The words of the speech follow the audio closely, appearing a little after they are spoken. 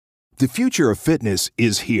The future of fitness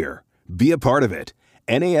is here. Be a part of it.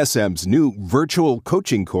 NASM's new virtual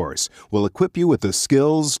coaching course will equip you with the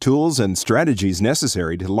skills, tools, and strategies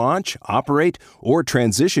necessary to launch, operate, or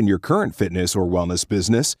transition your current fitness or wellness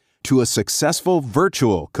business to a successful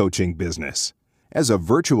virtual coaching business. As a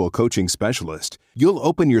virtual coaching specialist, you'll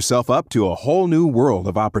open yourself up to a whole new world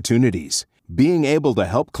of opportunities, being able to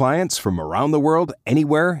help clients from around the world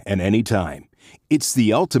anywhere and anytime. It's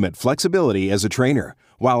the ultimate flexibility as a trainer,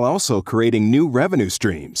 while also creating new revenue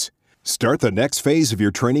streams. Start the next phase of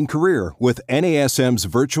your training career with NASM's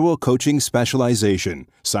virtual coaching specialization.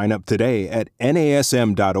 Sign up today at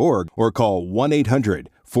nasm.org or call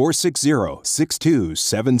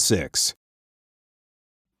 1-800-460-6276.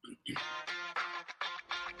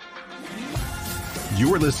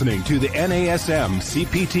 You're listening to the NASM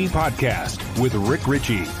CPT Podcast with Rick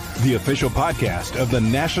Ritchie, the official podcast of the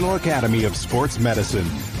National Academy of Sports Medicine.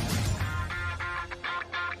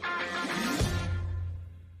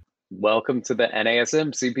 Welcome to the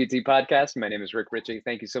NASM CPT Podcast. My name is Rick Ritchie.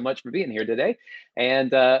 Thank you so much for being here today.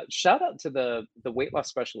 And shout out to the Weight Loss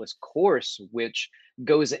Specialist course, which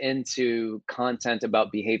goes into content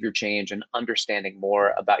about behavior change and understanding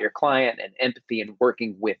more about your client and empathy and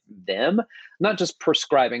working with them, not just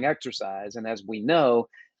prescribing exercise. And as we know,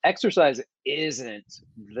 exercise isn't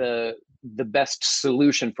the best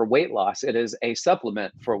solution for weight loss. It is a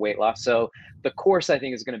supplement for weight loss. So the course, I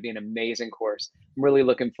think, is going to be an amazing course. I'm really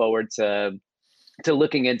looking forward to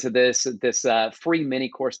looking into this free mini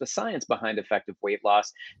course, The Science Behind Effective Weight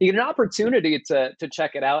Loss. You get an opportunity to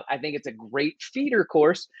check it out. I think it's a great feeder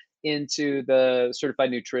course into the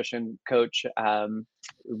Certified Nutrition Coach,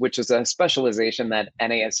 which is a specialization that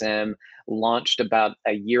NASM launched about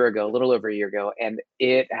a little over a year ago, and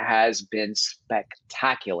it has been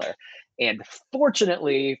spectacular. And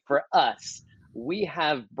fortunately for us, we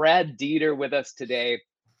have Brad Dieter with us today,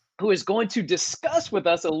 who is going to discuss with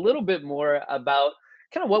us a little bit more about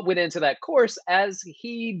kind of what went into that course, as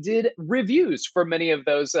he did reviews for many of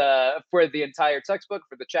those, for the entire textbook,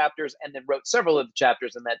 for the chapters, and then wrote several of the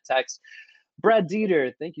chapters in that text. Brad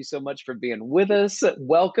Dieter, thank you so much for being with us.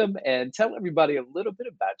 Welcome, and tell everybody a little bit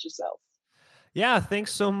about yourself. Yeah,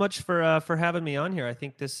 thanks so much for having me on here. I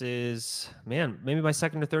think this is, maybe my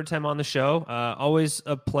second or third time on the show. Always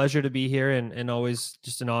a pleasure to be here, and always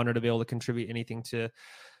just an honor to be able to contribute anything to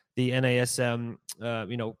the NASM,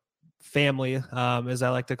 family, as I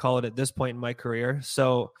like to call it at this point in my career.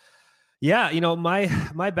 So yeah,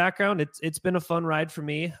 my background, it's been a fun ride for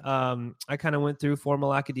me. I kind of went through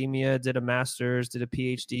formal academia, did a master's, did a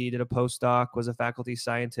PhD, did a postdoc, was a faculty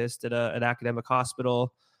scientist at an academic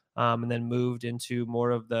hospital, and then moved into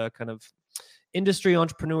more of the kind of industry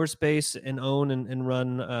entrepreneur space and own and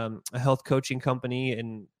run a health coaching company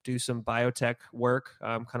and do some biotech work,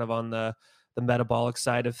 kind of on the metabolic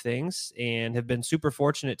side of things, and have been super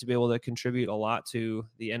fortunate to be able to contribute a lot to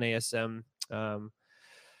the NASM. What's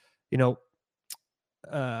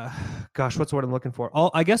the word I'm looking for?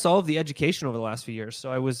 All of the education over the last few years.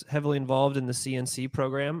 So I was heavily involved in the CNC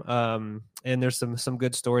program. And there's some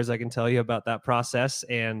good stories I can tell you about that process,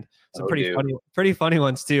 and some pretty funny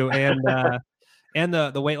ones too. And, and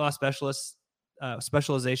the weight loss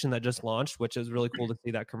specialization that just launched, which is really cool to see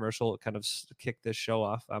that commercial kind of kick this show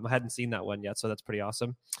off. I hadn't seen that one yet, so that's pretty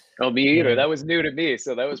awesome. Oh, me either. That was new to me,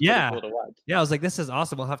 so that was pretty cool to watch. Yeah, I was like, this is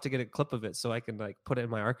awesome. I'll have to get a clip of it so I can like put it in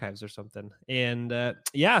my archives or something. And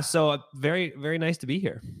so very, very nice to be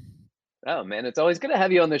here. Oh man, it's always good to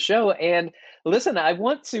have you on the show. And listen, I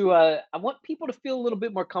want people to feel a little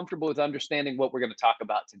bit more comfortable with understanding what we're going to talk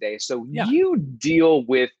about today. So you deal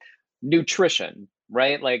with nutrition,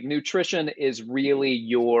 right? Like nutrition is really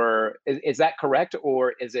is that correct?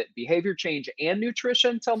 Or is it behavior change and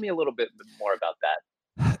nutrition? Tell me a little bit more about that.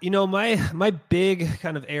 My big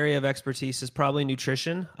kind of area of expertise is probably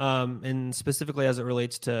nutrition, and specifically as it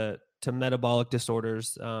relates to metabolic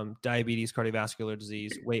disorders, diabetes, cardiovascular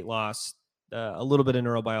disease, weight loss, a little bit of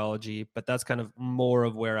neurobiology, but that's kind of more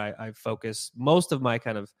of where I focus most of my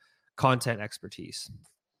kind of content expertise.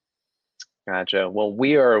 Gotcha. Well,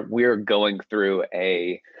 we are going through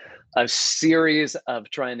a series of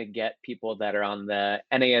trying to get people that are on the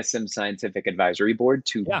NASM Scientific Advisory Board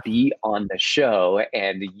to be on the show,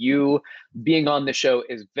 and you being on the show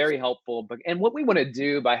is very helpful. And what we want to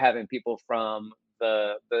do by having people from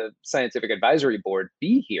the Scientific Advisory Board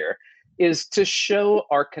be here is to show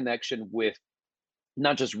our connection with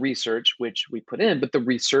not just research, which we put in, but the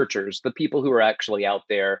researchers, the people who are actually out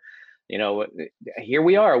there. Here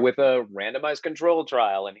we are with a randomized control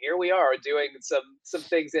trial, and here we are doing some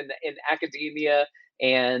things in academia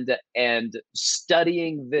and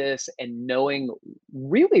studying this and knowing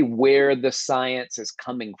really where the science is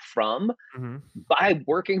coming from Hmm. by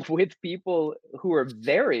working with people who are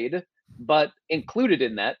varied, but included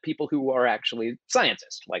in that, people who are actually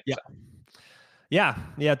scientists like Yeah. yourself.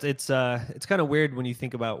 Yeah. It's kind of weird when you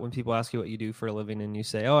think about when people ask you what you do for a living and you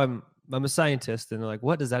say, "Oh, I'm a scientist," and they're like,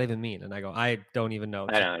 "What does that even mean?" And I go, "I don't even know.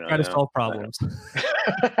 I Just don't try to know. solve problems."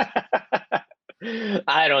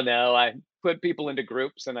 I don't know. I put people into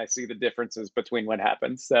groups and I see the differences between what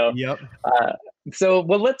happens. So, Yep. uh,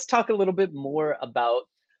 well, let's talk a little bit more about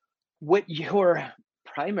what your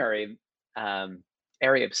primary um,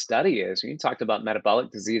 area of study is. You talked about metabolic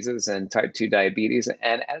diseases and type 2 diabetes.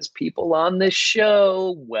 And as people on this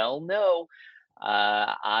show well know,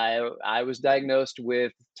 I was diagnosed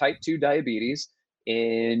with type 2 diabetes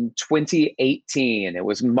in 2018. It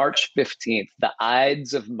was March 15th. The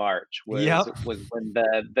Ides of March Yep. was when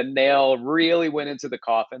the nail really went into the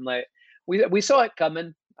coffin. Like we saw it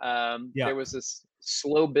coming. There Yep. was this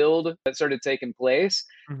slow build that started taking place,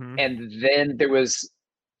 Hmm. and then there was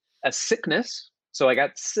a sickness. So I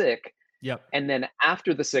got sick, Yep. and then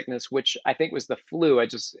after the sickness, which I think was the flu,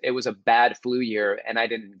 it was a bad flu year and I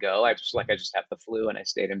didn't go. I just have the flu and I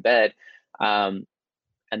stayed in bed. Um,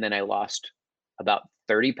 and then I lost about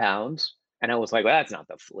 30 pounds. And I was like, well, that's not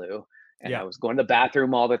the flu. And I Yeah. was going to the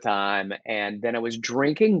bathroom all the time. And then I was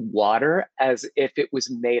drinking water as if it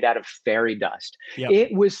was made out of fairy dust. Yep.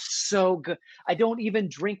 It was so good. I don't even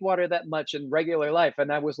drink water that much in regular life.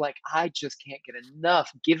 And I was like, I just can't get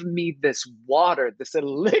enough. Give me this water, this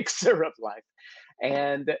elixir of life.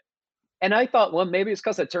 And I thought, well, maybe it's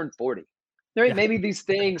because I turned 40. Right? Yeah. Maybe these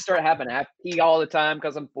things start happening. I pee all the time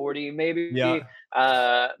because I'm 40. Yeah.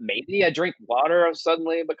 Maybe I drink water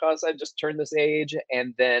suddenly because I just turned this age.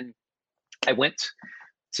 And then I went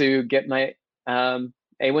to get my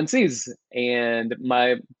A1Cs and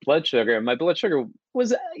my blood sugar. My blood sugar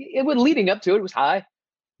was leading up to it. It was high,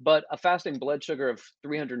 but a fasting blood sugar of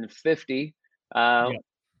 350 uh, Yeah.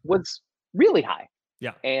 was really high.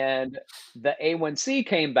 Yeah. And the A1C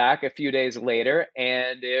came back a few days later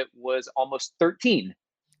and it was almost 13.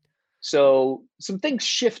 So some things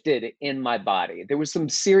shifted in my body. There was some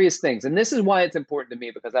serious things. And this is why it's important to me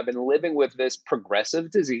because I've been living with this progressive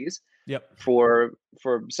disease Yep. for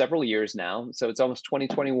several years now. So it's almost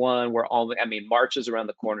 2021. March is around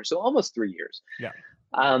the corner. So almost 3 years. Yeah.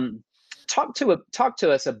 Um, talk to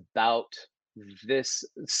us about this,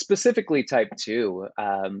 specifically type 2,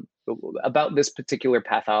 about this particular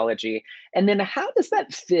pathology, and then how does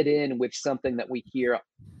that fit in with something that we hear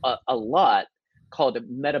a lot called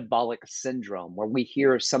metabolic syndrome, where we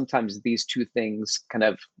hear sometimes these two things kind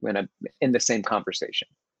of in the same conversation.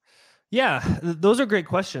 Yeah, those are great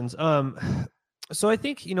questions. So I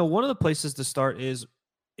think, one of the places to start is,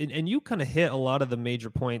 and you kind of hit a lot of the major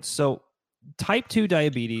points. So type 2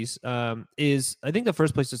 diabetes is, I think the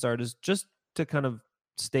first place to start is just to kind of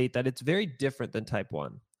state that it's very different than type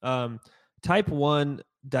 1. Type 1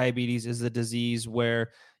 diabetes is the disease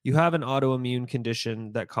where you have an autoimmune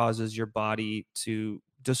condition that causes your body to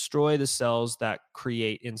destroy the cells that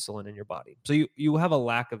create insulin in your body. So you have a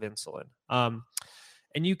lack of insulin.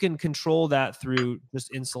 And you can control that through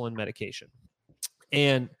just insulin medication.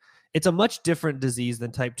 And it's a much different disease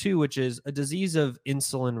than type 2, which is a disease of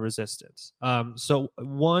insulin resistance. So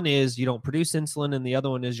one is you don't produce insulin, and the other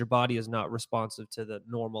one is your body is not responsive to the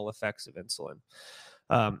normal effects of insulin.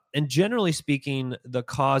 And generally speaking, the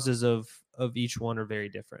causes of each one are very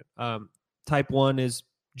different. Type 1 is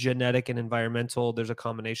genetic and environmental. There's a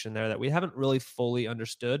combination there that we haven't really fully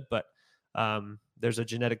understood, but there's a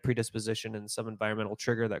genetic predisposition and some environmental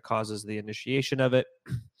trigger that causes the initiation of it.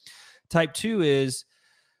 Type 2 is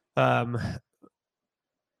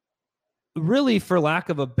really, for lack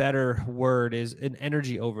of a better word, is an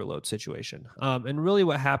energy overload situation. And really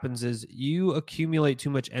what happens is you accumulate too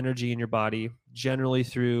much energy in your body, generally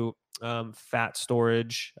through fat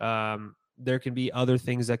storage. There can be other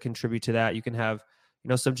things that contribute to that. You can have,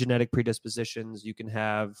 some genetic predispositions. You can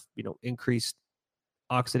have, increased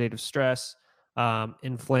oxidative stress,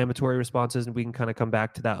 inflammatory responses, and we can kind of come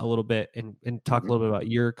back to that a little bit and talk a little bit about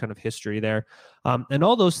your kind of history there. And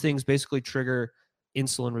all those things basically trigger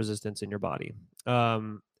insulin resistance in your body.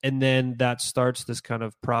 And then that starts this kind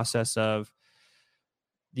of process of,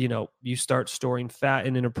 you start storing fat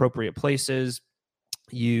in inappropriate places.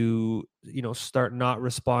 You start not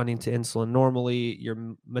responding to insulin normally,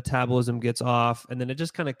 your metabolism gets off, and then it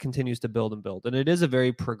just kind of continues to build and build. And it is a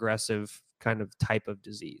very progressive kind of type of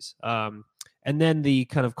disease. And then the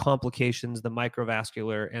kind of complications, the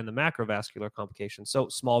microvascular and the macrovascular complications, so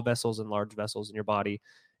small vessels and large vessels in your body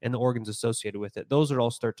and the organs associated with it, those are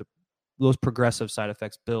all start to those progressive side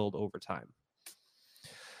effects build over time.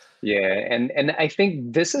 Yeah, and I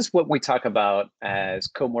think this is what we talk about as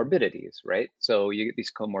comorbidities, right? So you get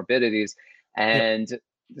these comorbidities, Yep. and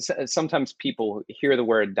sometimes people hear the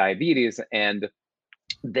word diabetes, and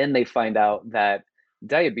then they find out that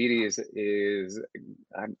diabetes is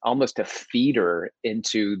almost a feeder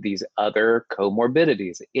into these other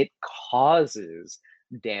comorbidities. It causes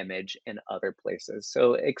damage in other places.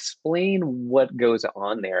 So explain what goes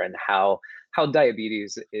on there and how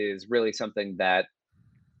diabetes is really something that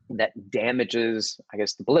damages, I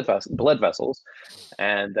guess, the blood vessels,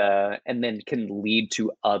 and then can lead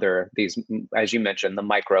to other these, as you mentioned, the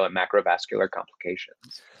micro and macrovascular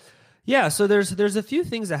complications. Yeah, so there's a few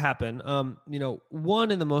things that happen.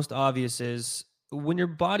 One and the most obvious is when your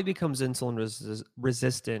body becomes insulin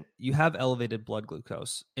resistant, you have elevated blood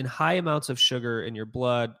glucose, and high amounts of sugar in your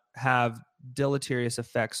blood have deleterious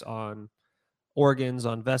effects on organs,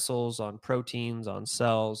 on vessels, on proteins, on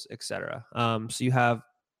cells, etc. So you have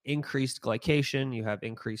increased glycation, you have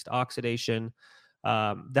increased oxidation.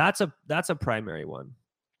 That's a primary one.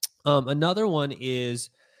 Another one is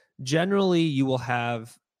generally you will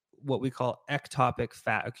have what we call ectopic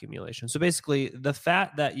fat accumulation. So basically, the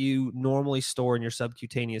fat that you normally store in your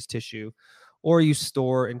subcutaneous tissue, or you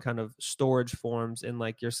store in kind of storage forms in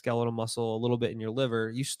like your skeletal muscle, a little bit in your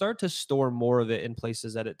liver, you start to store more of it in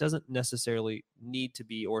places that it doesn't necessarily need to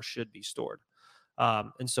be or should be stored.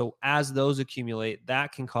 And so as those accumulate,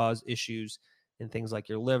 that can cause issues in things like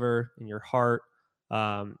your liver, in your heart,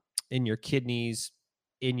 in your kidneys,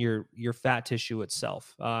 in your fat tissue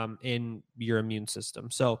itself, in your immune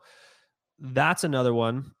system. So that's another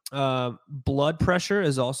one. Blood pressure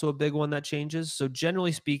is also a big one that changes. So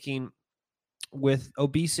generally speaking, with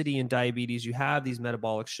obesity and diabetes, you have these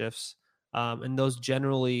metabolic shifts, and those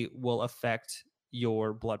generally will affect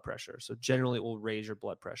your blood pressure. So generally it will raise your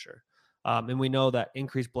blood pressure. And we know that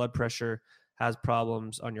increased blood pressure has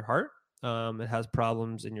problems on your heart. It has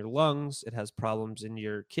problems in your lungs. It has problems in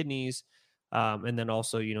your kidneys. And then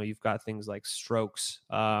also, you've got things like strokes,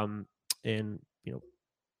 and,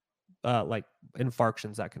 like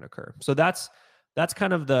infarctions that can occur. So that's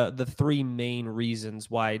kind of the three main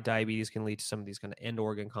reasons why diabetes can lead to some of these kind of end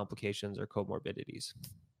organ complications or comorbidities.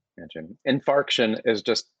 Gotcha. Infarction is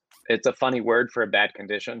it's a funny word for a bad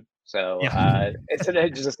condition. So Yeah. it's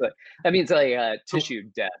just like, that means like tissue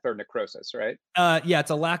death or necrosis, right? Yeah,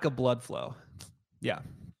 it's a lack of blood flow. Yeah.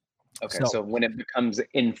 Okay, So, so when it becomes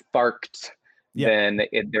infarct, yep. then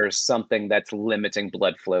there's something that's limiting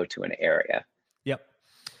blood flow to an area. Yep.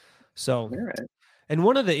 So, All right. and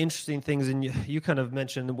one of the interesting things, and you kind of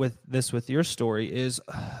mentioned with your story is,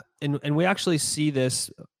 and we actually see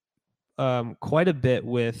this quite a bit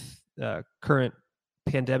with current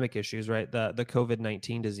pandemic issues, right? The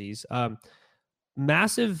COVID-19 disease.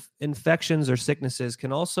 Massive infections or sicknesses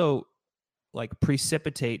can also like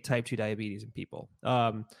precipitate type 2 diabetes in people.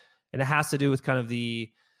 And it has to do with kind of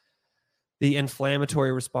the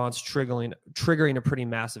inflammatory response triggering a pretty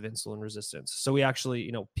massive insulin resistance. So we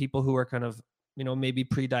actually, people who are kind of, maybe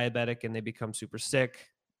pre-diabetic and they become super sick,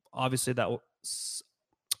 obviously that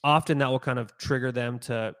will kind of trigger them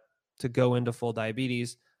to go into full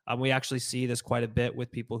diabetes. We actually see this quite a bit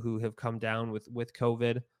with people who have come down with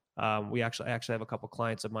COVID. I actually have a couple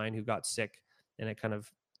clients of mine who got sick and it kind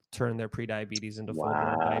of turned their pre-diabetes into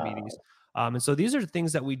full-blown diabetes. And so these are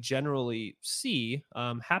things that we generally see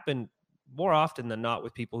happen more often than not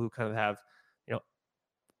with people who kind of have,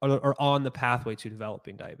 are on the pathway to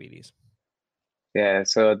developing diabetes. Yeah,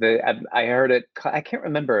 so I heard it. I can't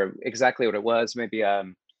remember exactly what it was. Maybe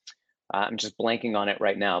I'm just blanking on it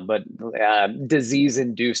right now. But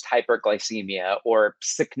disease-induced hyperglycemia or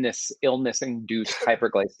illness-induced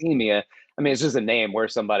hyperglycemia. I mean, it's just a name where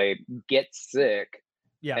somebody gets sick,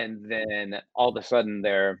 Yeah. and then all of a sudden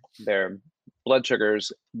their blood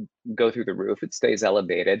sugars go through the roof. It stays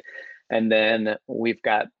elevated, and then we've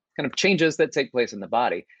got kind of changes that take place in the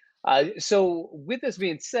body. So with this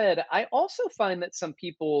being said, I also find that some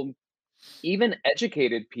people, even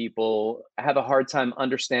educated people, have a hard time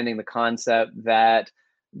understanding the concept that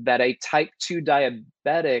a type 2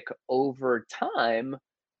 diabetic over time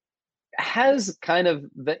has kind of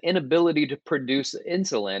the inability to produce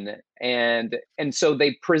insulin, and so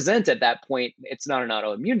they present at that point, it's not an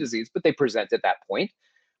autoimmune disease, but they present at that point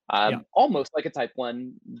almost like a type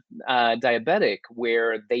 1 diabetic,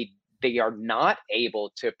 where they are not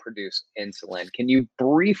able to produce insulin. Can you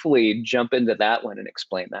briefly jump into that one and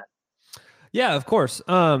explain that? Yeah, of course.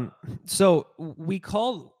 So we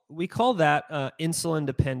call that insulin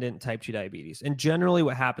dependent type 2 diabetes. And generally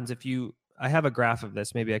what happens I have a graph of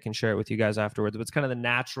this, maybe I can share it with you guys afterwards, but it's kind of the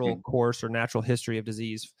natural course or natural history of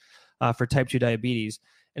disease. for type 2 diabetes.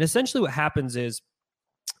 And essentially what happens is,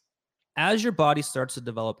 as your body starts to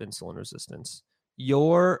develop insulin resistance,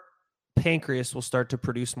 your pancreas will start to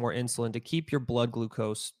produce more insulin to keep your blood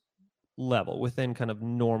glucose level within kind of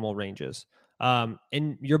normal ranges.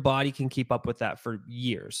 And your body can keep up with that for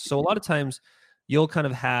years. So a lot of times you'll kind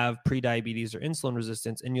of have prediabetes or insulin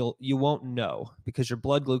resistance, and you won't know because your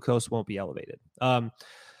blood glucose won't be elevated.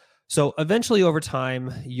 So eventually over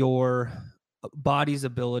time, your body's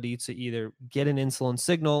ability to either get an insulin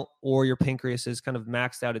signal or your pancreas is kind of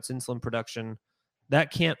maxed out its insulin production,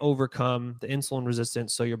 that can't overcome the insulin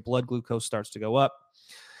resistance. So your blood glucose starts to go up.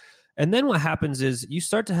 And then what happens is you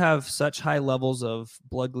start to have such high levels of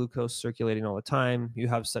blood glucose circulating all the time. You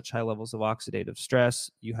have such high levels of oxidative stress.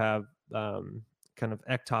 You have kind of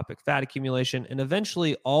ectopic fat accumulation. And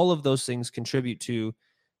eventually all of those things contribute to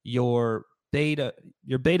your beta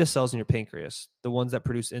cells in your pancreas, the ones that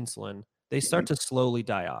produce insulin. They start to slowly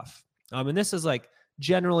die off. And this is like,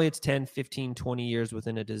 generally it's 10, 15, 20 years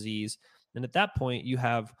within a disease. And at that point, you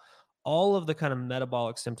have all of the kind of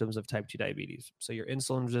metabolic symptoms of type 2 diabetes. So you're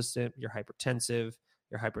insulin resistant, you're hypertensive,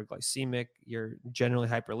 you're hyperglycemic, you're generally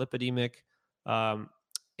hyperlipidemic.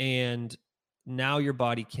 And now your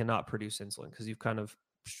body cannot produce insulin because you've kind of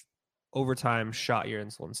over time shot your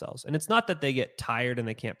insulin cells. And it's not that they get tired and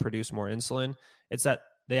they can't produce more insulin. It's that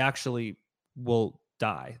they actually will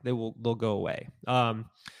die. They'll go away. And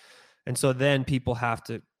so then people have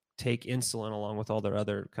to take insulin along with all their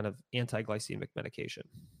other kind of anti-glycemic medication.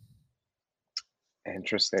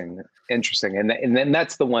 Interesting. And then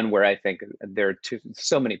that's the one where I think there are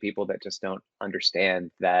so many people that just don't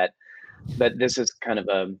understand that this is kind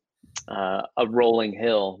of a rolling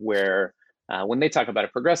hill where when they talk about a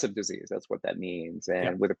progressive disease, that's what that means.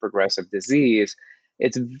 And with a progressive disease,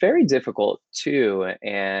 it's very difficult too.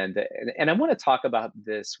 And I want to talk about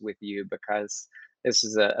this with you because this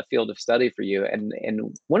is a field of study for you. And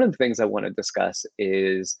one of the things I want to discuss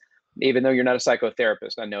is, even though you're not a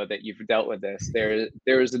psychotherapist, I know that you've dealt with this.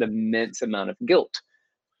 There is an immense amount of guilt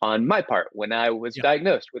on my part when I was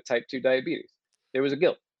diagnosed with type 2 diabetes. There was a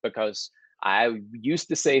guilt because I used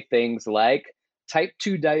to say things like, type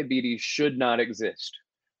 2 diabetes should not exist.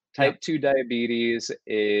 Type 2 diabetes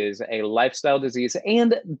is a lifestyle disease.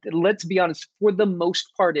 And let's be honest, for the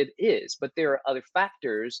most part it is, but there are other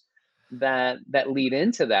factors that lead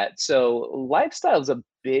into that. So lifestyle is a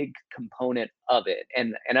big component of it.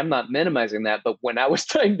 And I'm not minimizing that, but when I was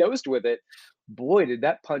diagnosed with it, boy, did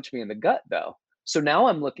that punch me in the gut though. So now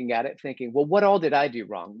I'm looking at it thinking, well, what all did I do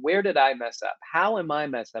wrong? Where did I mess up? How am I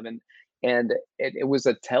messed up? And it was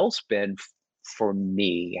a tailspin for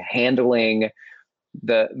me handling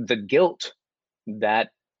the guilt that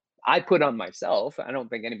I put on myself. I don't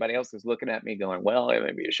think anybody else is looking at me going, well,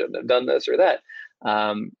 maybe you shouldn't have done this or that.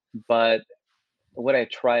 But what I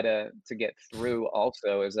try to get through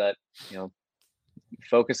also is that,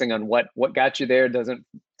 focusing on what got you there doesn't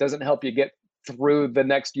help you get through the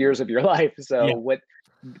next years of your life. So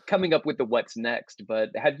coming up with the what's next. But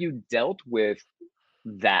have you dealt with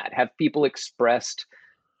that? Have people expressed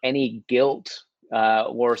any guilt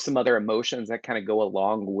or some other emotions that kind of go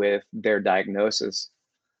along with their diagnosis?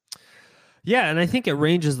 Yeah, and I think it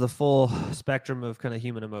ranges the full spectrum of kind of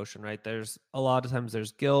human emotion, right? There's a lot of times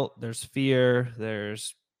there's guilt, there's fear,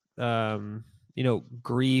 there's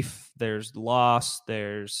grief, there's loss,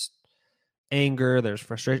 there's anger, there's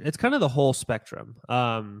frustration. It's kind of the whole spectrum.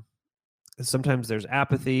 Sometimes there's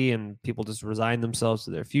apathy and people just resign themselves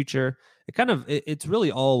to their future. It's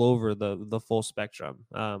really all over the full spectrum.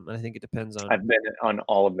 And I think it depends on. I've been on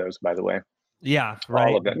all of those, by the way. Yeah, right.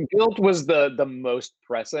 All of them. Guilt was the most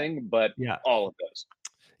pressing, but all of those.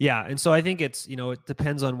 Yeah, and so I think it's, it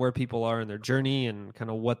depends on where people are in their journey and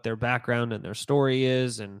kind of what their background and their story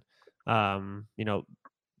is, and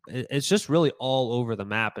it's just really all over the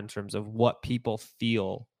map in terms of what people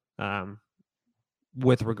feel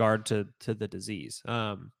with regard to the disease.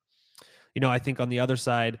 I think on the other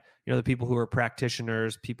side, the people who are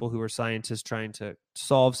practitioners, people who are scientists trying to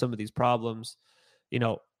solve some of these problems,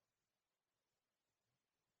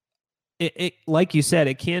 it like you said,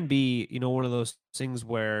 it can be, one of those things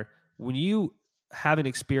where when you haven't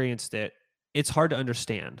experienced it, it's hard to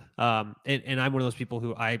understand. And I'm one of those people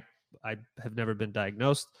who I have never been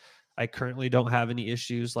diagnosed. I currently don't have any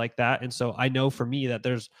issues like that. And so I know for me that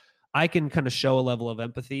I can kind of show a level of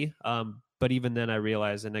empathy. But even then I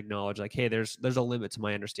realize and acknowledge like, hey, there's a limit to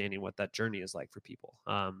my understanding what that journey is like for people.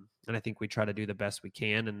 And I think we try to do the best we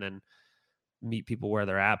can and then meet people where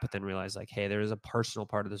they're at, but then realize like, hey, there is a personal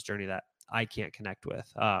part of this journey that I can't connect with,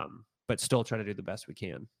 but still try to do the best we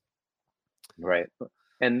can. Right.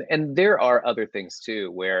 And there are other things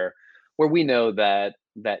too, where where we know that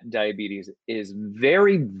diabetes is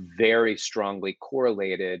very, very strongly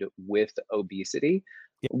correlated with obesity.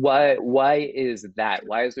 Why is that?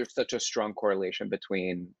 Why is there such a strong correlation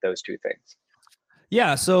between those two things?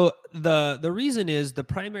 Yeah, so the reason is the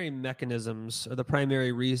primary mechanisms or the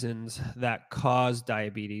primary reasons that cause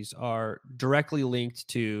diabetes are directly linked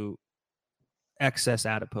to excess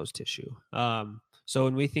adipose tissue. So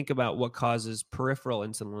when we think about what causes peripheral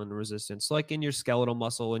insulin resistance, like in your skeletal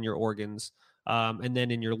muscle, in your organs, and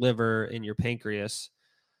then in your liver, in your pancreas,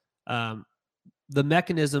 um, the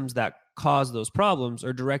mechanisms that cause those problems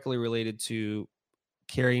are directly related to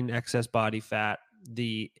carrying excess body fat,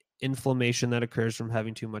 the inflammation that occurs from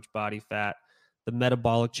having too much body fat, the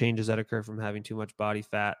metabolic changes that occur from having too much body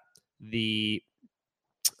fat, the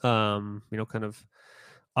kind of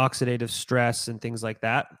oxidative stress and things like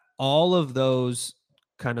that. All of those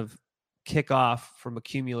kind of kick off from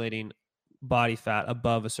accumulating body fat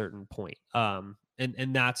above a certain point.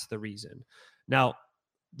 And that's the reason. Now,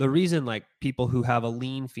 the reason like people who have a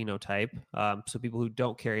lean phenotype, so people who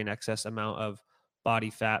don't carry an excess amount of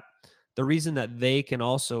body fat, the reason that they can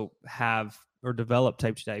also have or develop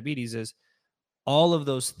type 2 diabetes is all of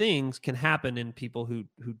those things can happen in people who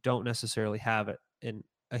don't necessarily have it in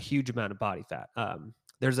a huge amount of body fat.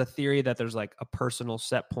 There's a theory that there's like a personal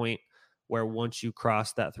set point where once you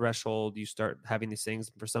cross that threshold, you start having these things.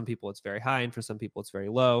 For some people, it's very high, and for some people, it's very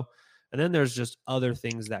low. And then there's just other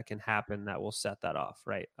things that can happen that will set that off,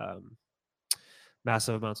 right?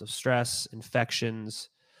 Massive amounts of stress, infections,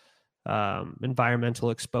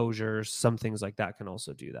 environmental exposures, some things like that can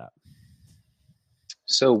also do that.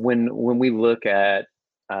 So when we look at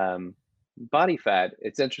body fat,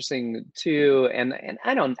 it's interesting too, and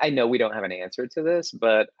I know we don't have an answer to this,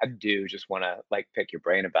 but I do just want to like pick your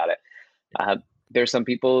brain about it. There's some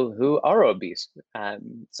people who are obese.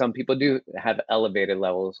 Some people do have elevated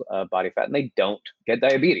levels of body fat, and they don't get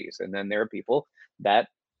diabetes. And then there are people that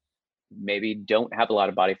maybe don't have a lot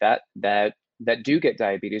of body fat that do get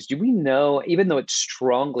diabetes. Do we know, even though it's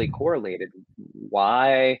strongly correlated,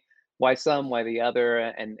 why some, why the other?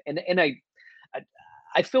 And I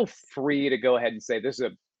I feel free to go ahead and say this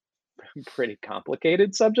is a pretty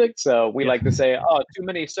complicated subject. So we Yeah. like to say, oh, too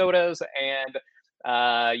many sodas and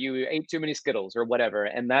you ate too many Skittles or whatever.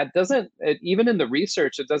 And that doesn't, even in the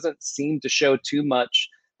research, it doesn't seem to show too much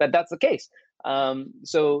that that's the case.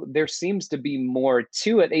 So there seems to be more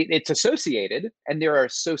to it. It's associated and there are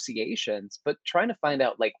associations, but trying to find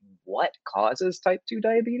out like what causes type 2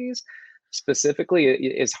 diabetes specifically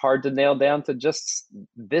is hard to nail down to just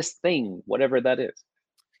this thing, whatever that is.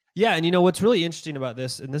 Yeah, and what's really interesting about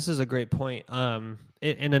this, and this is a great point.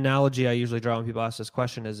 An analogy I usually draw when people ask this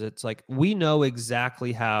question is, it's like we know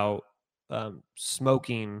exactly how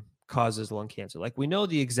smoking causes lung cancer. Like we know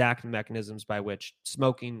the exact mechanisms by which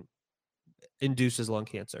smoking induces lung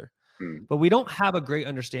cancer, Hmm. but we don't have a great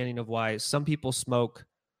understanding of why some people smoke,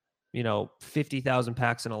 50,000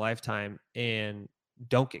 packs in a lifetime and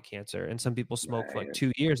don't get cancer, and some people smoke for like Right.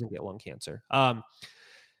 2 years and get lung cancer.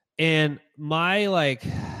 And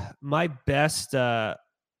my best read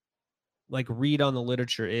on the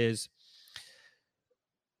literature is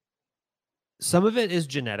some of it is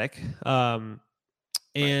genetic, Right.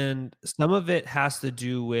 and some of it has to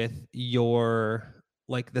do with your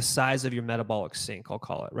the size of your metabolic sink, I'll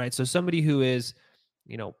call it, right? So somebody who is,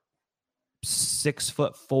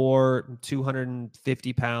 6'4",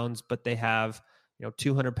 250 pounds, but they have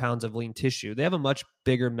 200 pounds of lean tissue, they have a much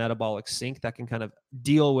bigger metabolic sink that can kind of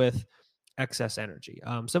deal with excess energy.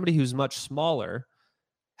 Somebody who's much smaller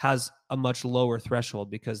has a much lower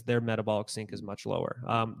threshold because their metabolic sink is much lower.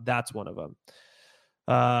 That's one of them.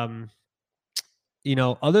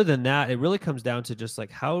 Other than that, it really comes down to just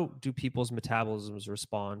like how do people's metabolisms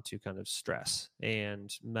respond to kind of stress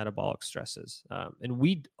and metabolic stresses. And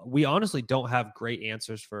we honestly don't have great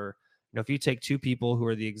answers for, if you take two people who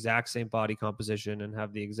are the exact same body composition and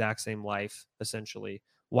have the exact same life, essentially,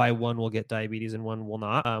 why one will get diabetes and one will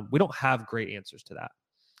not. We don't have great answers to that.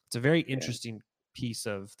 It's a very Yeah. interesting piece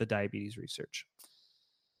of the diabetes research.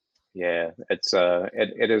 Yeah,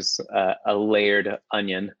 it is a layered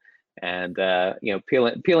onion, and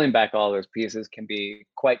peeling back all those pieces can be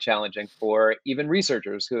quite challenging for even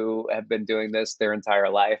researchers who have been doing this their entire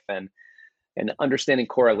life, and understanding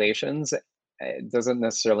correlations. It doesn't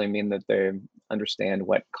necessarily mean that they understand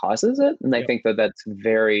what causes it, and I Yep. think that that's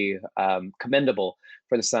very commendable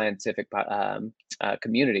for the scientific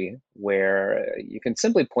community, where you can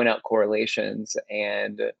simply point out correlations,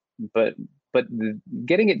 but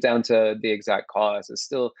getting it down to the exact cause is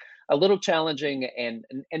still a little challenging, and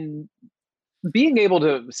being able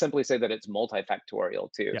to simply say that it's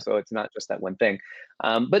multifactorial too. Yeah. So it's not just that one thing.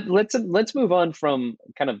 But let's move on from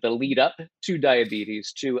kind of the lead up to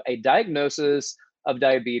diabetes to a diagnosis of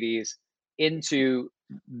diabetes into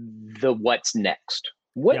the what's next.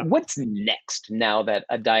 Yeah. What's next now that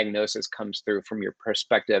a diagnosis comes through from your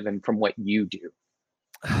perspective and from what you do?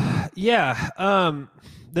 Yeah.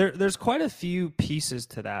 There's quite a few pieces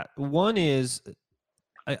to that. One is,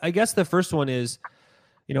 I guess the first one is,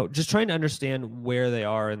 just trying to understand where they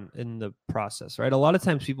are in the process, right? A lot of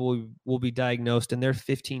times people will be diagnosed and they're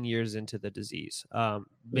 15 years into the disease.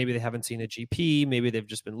 Maybe they haven't seen a GP, maybe they've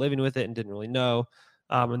just been living with it and didn't really know.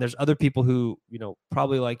 And there's other people who,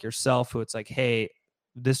 probably like yourself, who it's like, hey,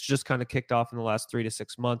 this just kind of kicked off in the last 3 to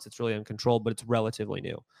 6 months. It's really uncontrolled, but it's relatively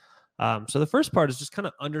new. So the first part is just kind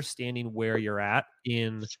of understanding where you're at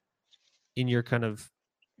in your kind of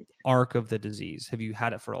arc of the disease. Have you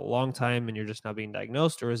had it for a long time and you're just now being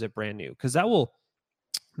diagnosed, or is it brand new? Because that will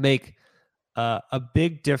make a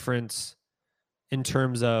big difference in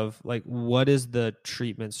terms of like, what is the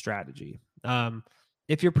treatment strategy?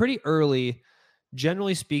 If you're pretty early,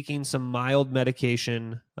 generally speaking, some mild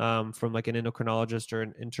medication from like an endocrinologist or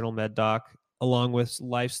an internal med doc, along with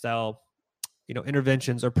lifestyle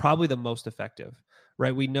interventions, are probably the most effective,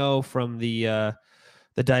 right? We know from the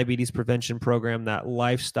diabetes prevention program that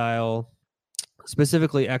lifestyle,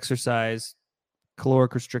 specifically exercise,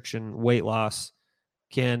 caloric restriction, weight loss,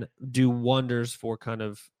 can do wonders for kind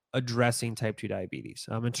of addressing type 2 diabetes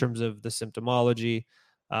in terms of the symptomology,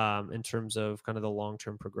 in terms of kind of the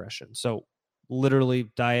long-term progression. So literally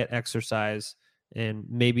diet, exercise, and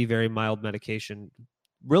maybe very mild medication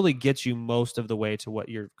really gets you most of the way to what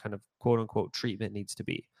your kind of quote unquote treatment needs to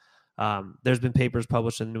be. There's been papers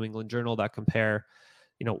published in the New England Journal that compare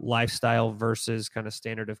lifestyle versus kind of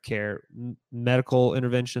standard of care medical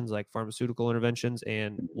interventions, like pharmaceutical interventions,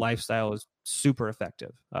 and lifestyle is super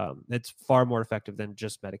effective. It's far more effective than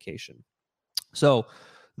just medication. So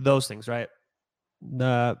those things, right?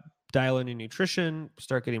 Dial in your nutrition,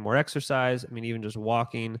 start getting more exercise. I mean, even just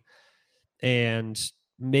walking, and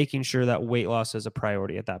making sure that weight loss is a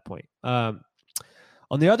priority at that point. On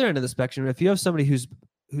the other end of the spectrum, if you have somebody who's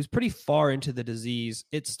pretty far into the disease,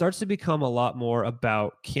 it starts to become a lot more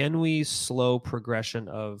about, can we slow progression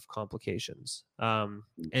of complications?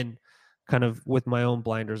 And kind of with my own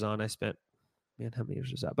blinders on, I spent, how many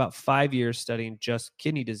years was that? About 5 years studying just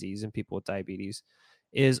kidney disease in people with diabetes.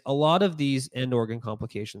 Is a lot of these end organ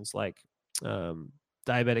complications like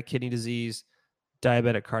diabetic kidney disease,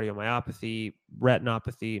 diabetic cardiomyopathy,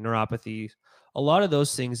 retinopathy, neuropathy, a lot of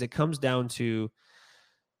those things, it comes down to,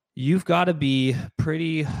 you've got to be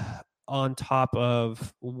pretty on top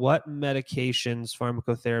of what medications,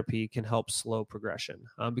 pharmacotherapy can help slow progression.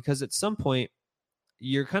 Because at some point,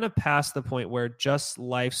 you're kind of past the point where just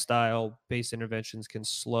lifestyle-based interventions can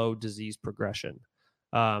slow disease progression.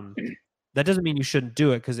 That doesn't mean you shouldn't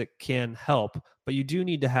do it, because it can help, but you do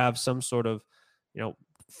need to have some sort of,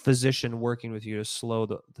 physician working with you to slow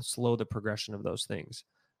the progression of those things.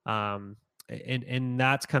 And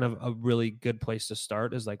that's kind of a really good place to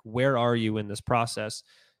start, is like, where are you in this process?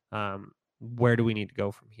 Where do we need to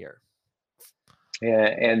go from here? Yeah,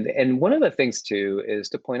 and one of the things too is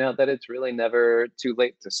to point out that it's really never too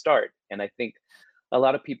late to start. And I think a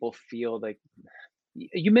lot of people feel like,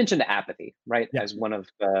 you mentioned apathy, right? Yeah. As one of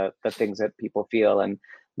the things that people feel, and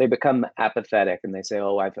they become apathetic and they say,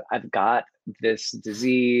 oh, I've got this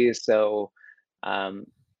disease, so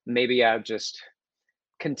maybe I'll just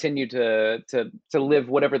continue to live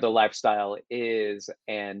whatever the lifestyle is,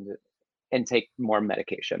 and take more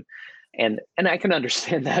medication. And I can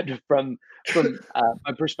understand that from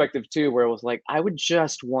my perspective too, where it was like, I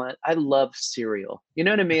love cereal, you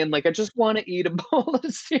know what I mean? Like, I just want to eat a bowl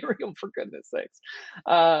of cereal, for goodness sakes.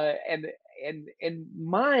 And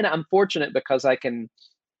mine, I'm fortunate because I can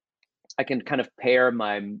kind of pair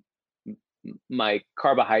my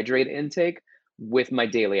carbohydrate intake with my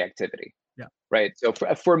daily activity. Yeah. Right. So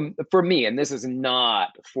for me, and this is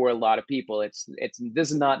not for a lot of people, this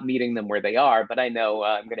is not meeting them where they are, but I know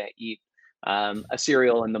I'm going to eat a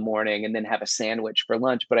cereal in the morning and then have a sandwich for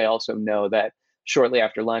lunch. But I also know that shortly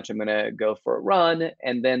after lunch, I'm going to go for a run,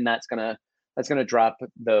 and then that's going to drop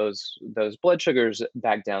those blood sugars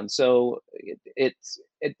back down. So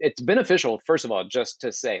it's beneficial, first of all, just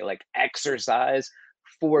to say, like, exercise.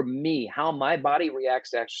 For me, how my body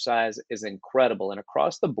reacts to exercise is incredible. And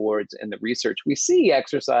across the boards in the research, we see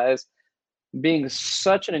exercise being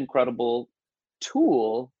such an incredible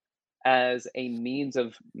tool as a means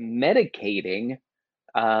of medicating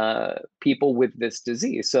people with this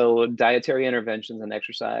disease. So dietary interventions and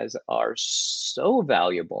exercise are so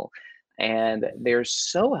valuable. and they're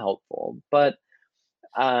so helpful. But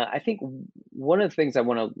I think one of the things I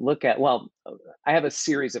want to look at, well, I have a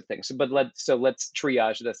series of things, but let's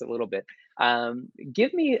triage this a little bit.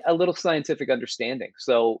 Give me a little scientific understanding.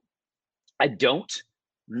 So I don't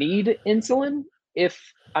need insulin if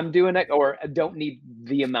I'm doing it, or I don't need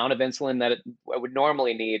the amount of insulin that I would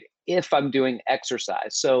normally need if I'm doing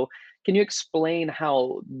exercise. So can you explain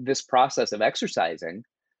how this process of exercising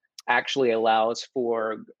actually allows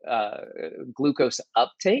for glucose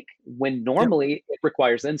uptake when Yep. normally it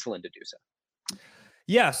requires insulin to do so?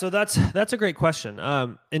 Yeah, so that's a great question.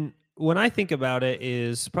 And when I think about it,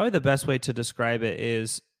 is probably the best way to describe it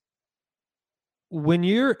is when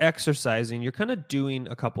you're exercising, you're kind of doing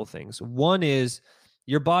a couple things. One is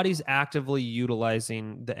your body's actively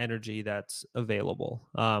utilizing the energy that's available,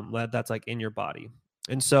 that's like in your body,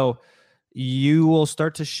 and so you will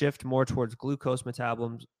start to shift more towards glucose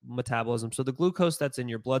metabolism. So the glucose that's in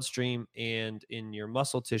your bloodstream and in your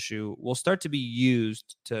muscle tissue will start to be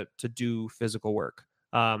used to do physical work.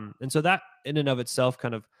 And so that in and of itself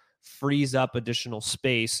kind of frees up additional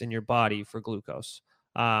space in your body for glucose.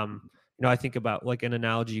 I think about like an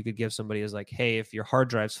analogy you could give somebody is like, hey, if your hard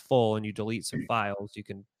drive's full and you delete some files, you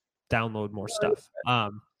can download more stuff.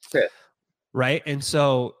 Okay. Right. And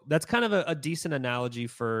so that's kind of a decent analogy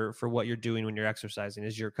for what you're doing when you're exercising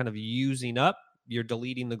is you're kind of using up, you're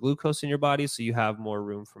deleting the glucose in your body so you have more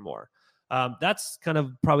room for more. That's kind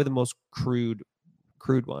of probably the most crude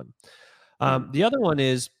one. The other one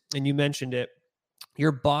is, and you mentioned it,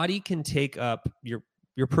 your body can take up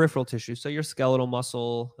your peripheral tissue, so your skeletal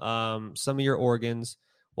muscle, some of your organs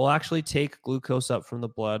will actually take glucose up from the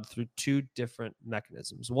blood through two different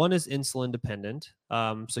mechanisms. One is insulin dependent.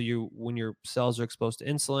 When your cells are exposed to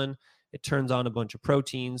insulin, it turns on a bunch of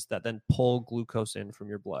proteins that then pull glucose in from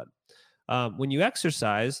your blood. When you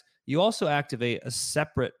exercise, you also activate a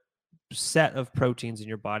separate set of proteins in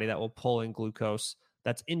your body that will pull in glucose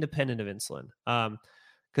that's independent of insulin.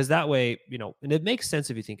 Because that way, and it makes sense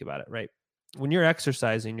if you think about it, right? When you're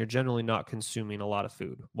exercising, you're generally not consuming a lot of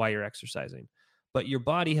food while you're exercising, but your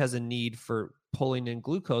body has a need for pulling in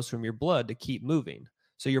glucose from your blood to keep moving.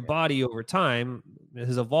 So your body over time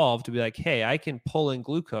has evolved to be like, hey, I can pull in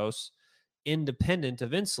glucose independent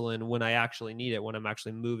of insulin when I actually need it, when I'm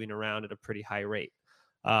actually moving around at a pretty high rate.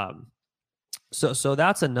 So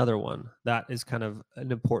that's another one that is kind of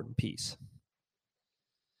an important piece.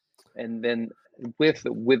 And then with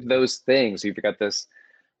those things, you've got this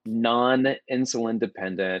non-insulin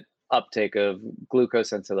dependent uptake of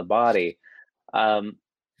glucose into the body.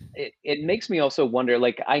 It makes me also wonder,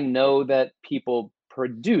 like, I know that people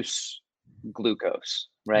produce glucose,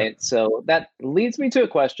 right? Yep. So that leads me to a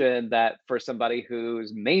question that for somebody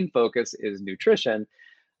whose main focus is nutrition,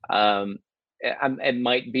 it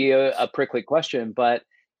might be a prickly question, but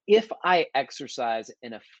if I exercise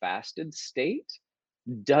in a fasted state,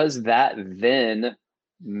 does that then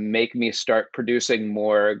make me start producing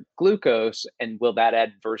more glucose, and will that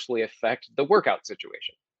adversely affect the workout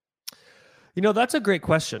situation? That's a great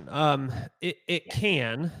question. It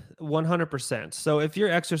can 100%. So if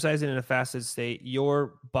you're exercising in a fasted state,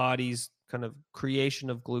 your body's kind of creation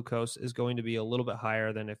of glucose is going to be a little bit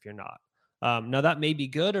higher than if you're not. Now that may be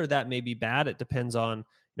good or that may be bad. It depends on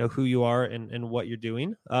who you are and what you're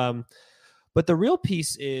doing. But the real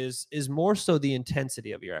piece is more so the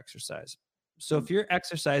intensity of your exercise. So if you're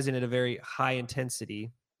exercising at a very high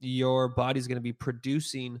intensity, your body's going to be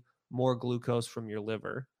producing more glucose from your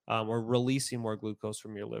liver, or releasing more glucose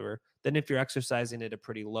from your liver than if you're exercising at a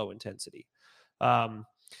pretty low intensity.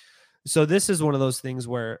 So this is one of those things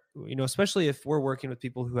where, especially if we're working with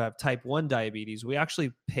people who have type 1 diabetes, we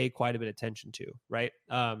actually pay quite a bit of attention to, right?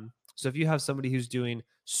 So if you have somebody who's doing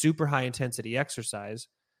super high intensity exercise,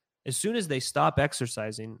 as soon as they stop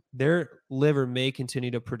exercising, their liver may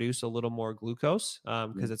continue to produce a little more glucose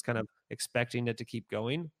because it's kind of expecting it to keep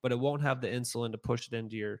going, but it won't have the insulin to push it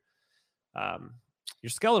into your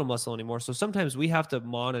skeletal muscle anymore. So sometimes we have to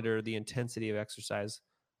monitor the intensity of exercise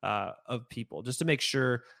of people just to make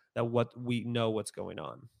sure that we know what's going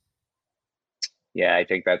on. Yeah, I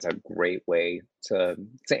think that's a great way to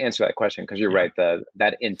answer that question, because you're right.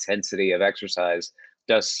 That intensity of exercise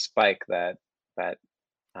does spike that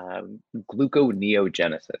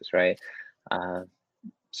gluconeogenesis, right?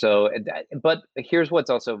 But here's what's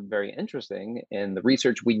also very interesting in the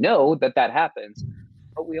research. We know that happens,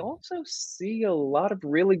 but we also see a lot of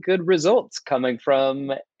really good results coming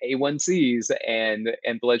from A1Cs and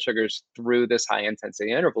blood sugars through this high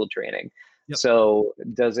intensity interval training. Yep. So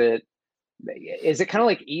is it kind of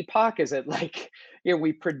like EPOC? Is it like,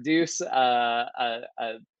 we produce a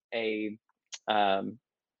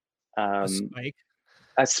spike?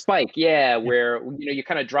 A spike, yeah, where you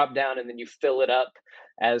kind of drop down and then you fill it up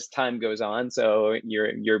as time goes on. So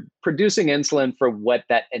you're producing insulin for what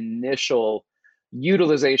that initial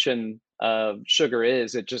utilization of sugar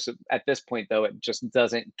is. It just at this point though, it just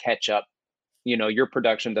doesn't catch up. Your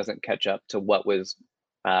production doesn't catch up to what was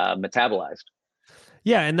metabolized.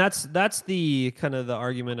 Yeah, and that's the kind of the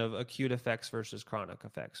argument of acute effects versus chronic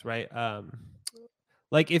effects, right?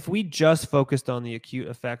 Like if we just focused on the acute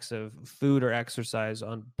effects of food or exercise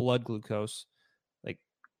on blood glucose, like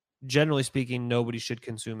generally speaking, nobody should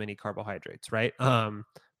consume any carbohydrates, right?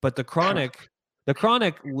 But the chronic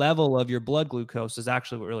level of your blood glucose is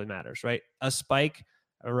actually what really matters, right? A spike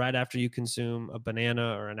right after you consume a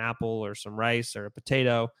banana or an apple or some rice or a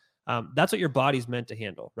potato, that's what your body's meant to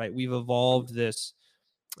handle, right? We've evolved this,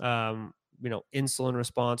 insulin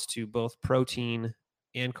response to both protein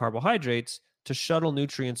and carbohydrates to shuttle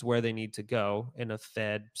nutrients where they need to go in a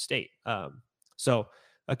fed state. So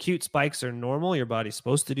acute spikes are normal. Your body's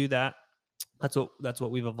supposed to do that. That's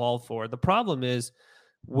what we've evolved for. The problem is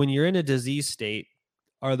when you're in a disease state,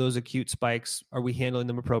 are those acute spikes, are we handling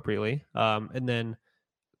them appropriately? And then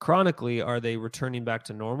chronically, are they returning back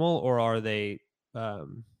to normal, or are they,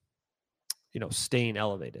 staying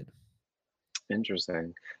elevated?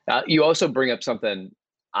 Interesting. You also bring up something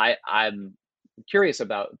I'm curious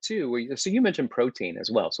about too. So you mentioned protein as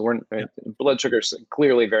well. So blood sugar is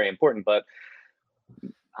clearly very important, but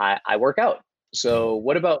I work out. So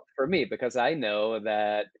what about for me? Because I know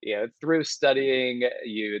that through studying,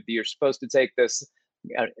 you're supposed to take this.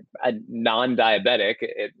 A non-diabetic,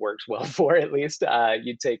 it works well for at least.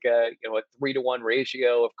 You take a 3-to-1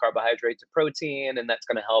 ratio of carbohydrate to protein, and that's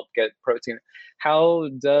going to help get protein. How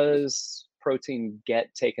does protein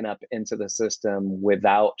get taken up into the system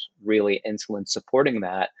without really insulin supporting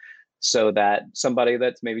that? So that somebody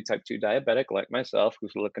that's maybe type 2 diabetic like myself,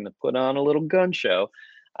 who's looking to put on a little gun show,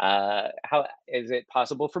 how is it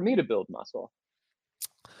possible for me to build muscle?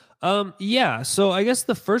 Yeah. So I guess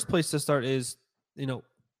the first place to start is,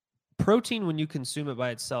 protein, when you consume it by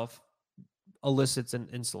itself, elicits an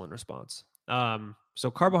insulin response. So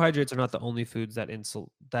carbohydrates are not the only foods that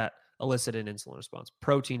elicit an insulin response.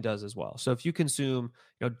 Protein does as well. So if you consume,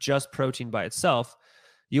 just protein by itself,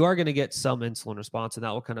 you are going to get some insulin response, and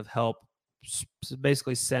that will kind of help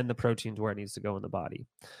basically send the protein to where it needs to go in the body.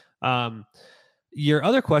 Your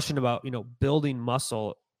other question about, building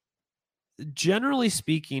muscle, generally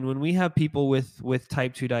speaking, when we have people with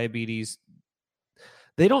type 2 diabetes,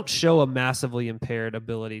 they don't show a massively impaired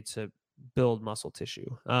ability to build muscle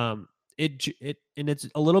tissue. And it's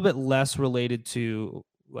a little bit less related to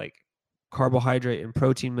like carbohydrate and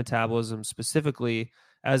protein metabolism specifically,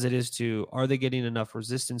 as it is to, are they getting enough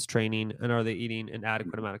resistance training, and are they eating an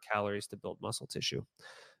adequate amount of calories to build muscle tissue?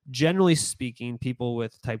 Generally speaking, people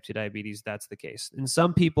with type 2 diabetes, that's the case. In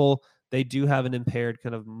some people, they do have an impaired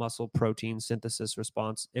kind of muscle protein synthesis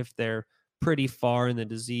response if they're pretty far in the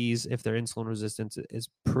disease, if their insulin resistance is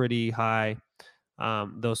pretty high,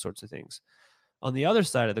 those sorts of things. On the other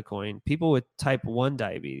side of the coin, people with type 1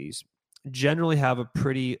 diabetes generally have a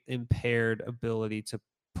pretty impaired ability to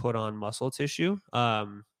put on muscle tissue,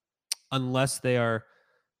 unless they are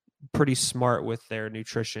pretty smart with their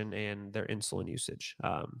nutrition and their insulin usage.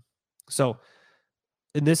 And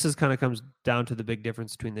this is kind of comes down to the big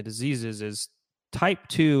difference between the diseases is type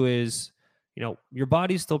 2 is, your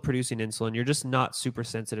body's still producing insulin. You're just not super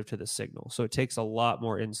sensitive to the signal. So it takes a lot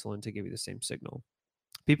more insulin to give you the same signal.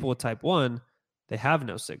 People with type 1, they have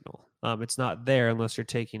no signal. It's not there unless you're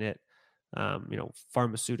taking it,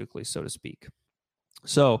 pharmaceutically, so to speak.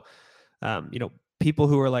 So, people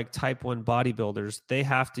who are like type 1 bodybuilders, they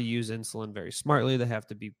have to use insulin very smartly. They have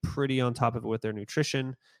to be pretty on top of it with their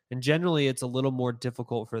nutrition. And generally, it's a little more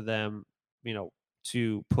difficult for them,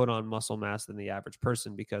 to put on muscle mass than the average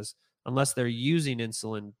person, because unless they're using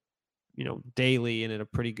insulin, daily and at a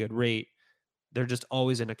pretty good rate, they're just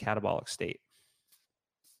always in a catabolic state.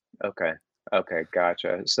 Okay. Okay.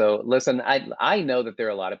 Gotcha. So listen, I know that there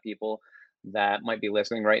are a lot of people that might be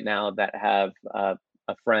listening right now that have a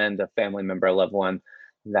friend, a family member, a loved one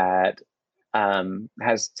that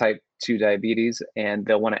has type 2 diabetes, and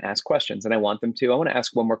they'll want to ask questions, and I want them to. I want to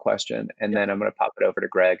ask one more question, and then I'm going to pop it over to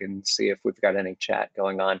Greg and see if we've got any chat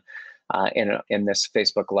going on in this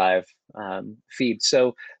Facebook Live feed.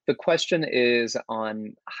 So the question is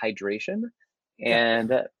on hydration.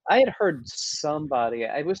 And I had heard somebody,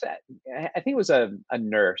 I think it was a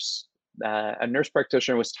nurse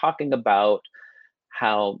practitioner was talking about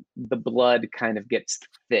how the blood kind of gets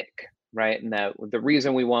thick, right? And that the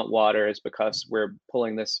reason we want water is because we're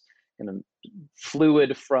pulling this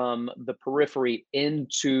fluid from the periphery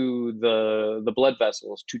into the blood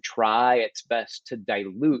vessels to try its best to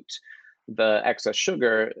dilute the excess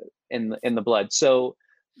sugar in the blood. So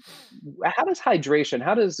how does hydration,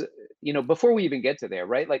 how does, before we even get to there,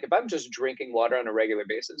 right? Like if I'm just drinking water on a regular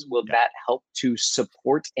basis, will Yeah. that help to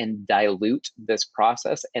support and dilute this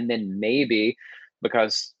process? And then maybe,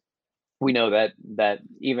 because we know that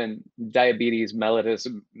even diabetes mellitus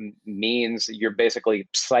means you're basically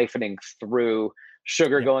siphoning through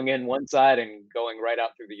sugar Yeah. going in one side and going right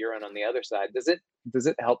out through the urine on the other side. Does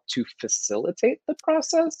it help to facilitate the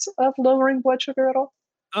process of lowering blood sugar at all?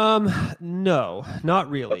 No, not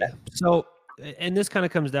Okay. really. So, and this kind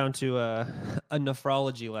of comes down to a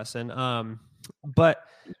nephrology lesson. But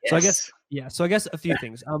so I guess, Yes. yeah. So I guess a few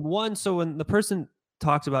things. One, so when the person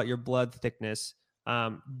talks about your blood thickness,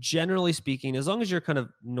 generally speaking, as long as you're kind of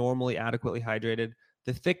normally adequately hydrated,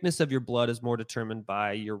 the thickness of your blood is more determined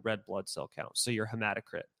by your red blood cell count, so your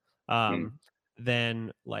hematocrit, Mm.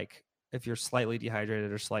 than like if you're slightly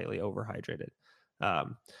dehydrated or slightly overhydrated.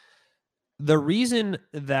 Um, the reason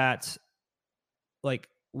that like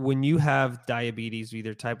when you have diabetes,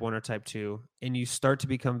 either type 1 or type 2, and you start to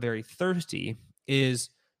become very thirsty, is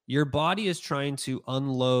your body is trying to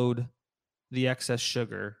unload the excess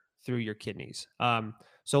sugar through your kidneys.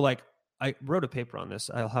 So like I wrote a paper on this.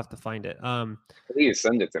 I'll have to find it. Please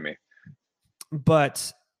send it to me.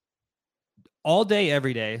 But all day,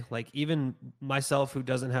 every day, like even myself who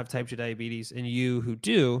doesn't have type 2 diabetes and you who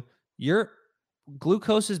do, your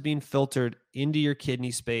glucose is being filtered into your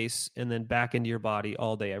kidney space and then back into your body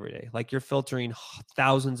all day, every day. Like you're filtering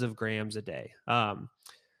thousands of grams a day.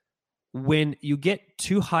 When you get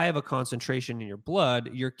too high of a concentration in your blood,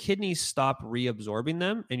 your kidneys stop reabsorbing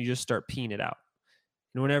them and you just start peeing it out.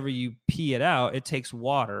 And whenever you pee it out, it takes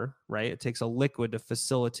water, right? It takes a liquid to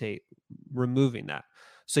facilitate removing that.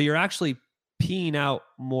 So you're actually peeing out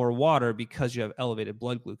more water because you have elevated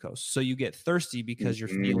blood glucose. So you get thirsty because you're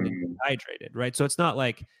feeling Mm. dehydrated, right? So it's not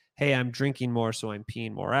like, hey, I'm drinking more, so I'm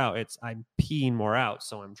peeing more out. It's I'm peeing more out,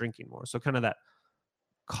 so I'm drinking more. So kind of that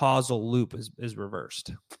causal loop is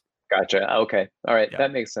reversed. Gotcha. Okay. All right. Yeah.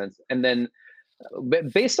 That makes sense. And then,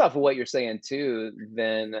 based off of what you're saying too,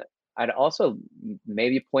 then I'd also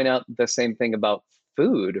maybe point out the same thing about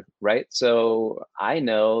food, right? So I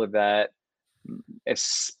know that,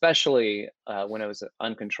 especially when I was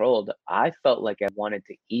uncontrolled, I felt like I wanted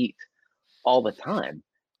to eat all the time.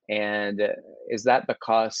 And is that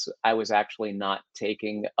because I was actually not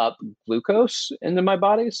taking up glucose into my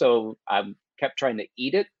body? So I kept trying to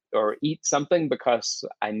eat it or eat something because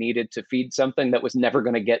I needed to feed something that was never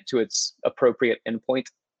going to get to its appropriate endpoint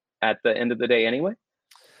at the end of the day anyway.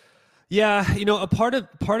 Yeah, a part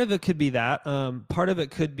of it could be that. Part of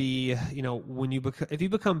it could be, when if you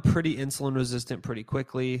become pretty insulin resistant pretty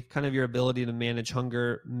quickly, kind of your ability to manage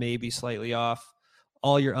hunger may be slightly off.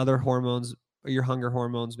 All your other hormones, your hunger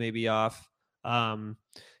hormones may be off. Um,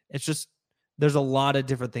 it's just there's a lot of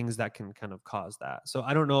different things that can kind of cause that. So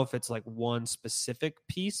I don't know if it's like one specific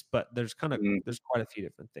piece, but there's Mm, quite a few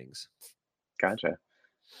different things. gotcha.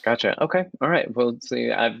 Gotcha. Okay. All right. Well,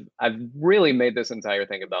 see, I've really made this entire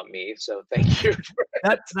thing about me. So thank you for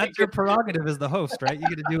That's taking. your prerogative as the host, right? You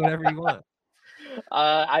get to do whatever you want.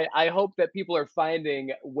 I hope that people are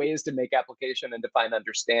finding ways to make application and to find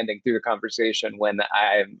understanding through the conversation when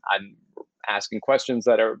I'm asking questions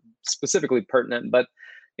that are specifically pertinent. But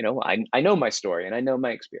I know my story and I know my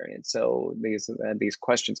experience, so these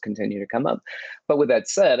questions continue to come up. But with that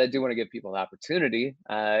said, I do want to give people the opportunity.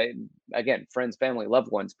 Again, friends, family,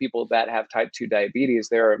 loved ones, people that have type 2 diabetes.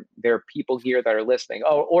 There are people here that are listening.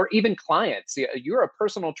 Oh, or even clients. Yeah, you're a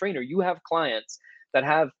personal trainer. You have clients that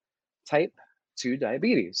have type 2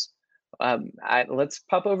 diabetes. Let's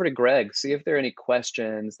pop over to Greg, see if there are any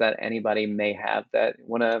questions that anybody may have that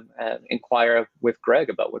want to inquire with Greg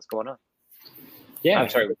about what's going on. Yeah. I'm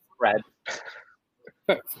sorry, with Brad.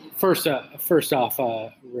 First off,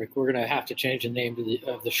 Rick, we're going to have to change the name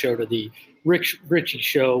of the show to the Richie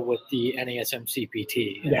Show with the NASM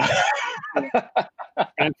CPT. Yeah. I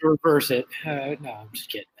have to reverse it. No, I'm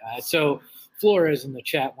just kidding. So Flores in the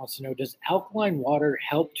chat wants to know, does alkaline water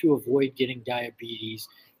help to avoid getting diabetes?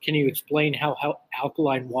 Can you explain how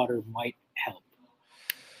alkaline water might help?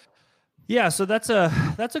 Yeah, so that's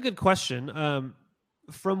a good question.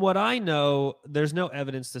 From what I know, there's no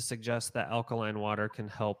evidence to suggest that alkaline water can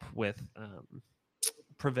help with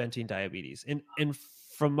preventing diabetes. And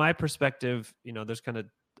from my perspective, there's kind of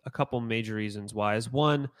a couple major reasons why. Is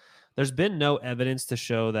one, there's been no evidence to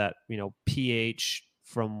show that pH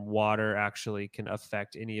from water actually can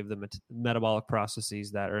affect any of the metabolic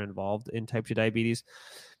processes that are involved in type 2 diabetes.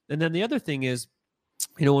 And then the other thing is,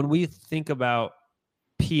 when we think about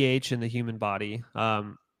pH in the human body,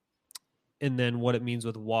 and then what it means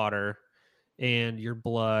with water and your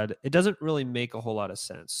blood, it doesn't really make a whole lot of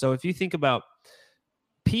sense. So if you think about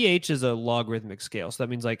pH is a logarithmic scale. So that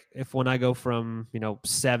means like when I go from,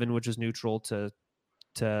 7, which is neutral, to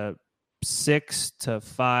 6 to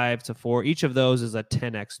 5 to 4, each of those is a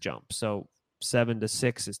 10x jump. So 7 to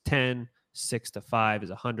 6 is 10, 6 to 5 is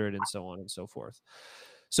 100, and so on and so forth.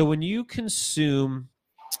 So when you consume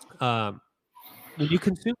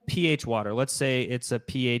pH water, let's say it's a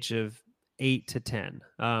pH of 8 to 10,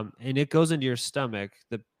 and it goes into your stomach,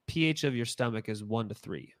 the pH of your stomach is 1 to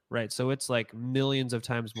 3, right? So it's like millions of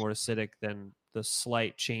times more acidic than the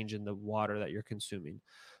slight change in the water that you're consuming.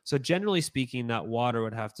 So generally speaking, that water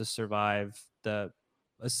would have to survive the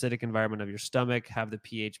acidic environment of your stomach, have the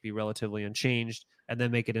pH be relatively unchanged, and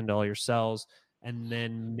then make it into all your cells, and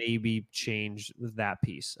then maybe change that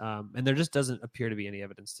piece. And there just doesn't appear to be any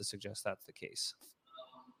evidence to suggest that's the case.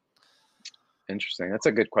 Interesting. That's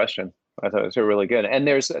a good question. I thought it was really good. And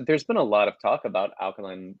there's been a lot of talk about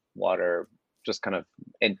alkaline water, just kind of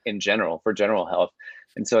in general, for general health.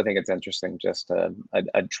 And so I think it's interesting just to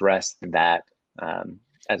address that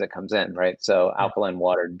as it comes in, right? So alkaline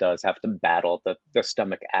water does have to battle the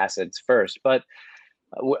stomach acids first. But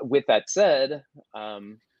with that said,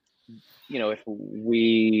 if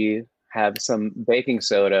we have some baking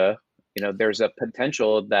soda, there's a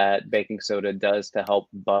potential that baking soda does to help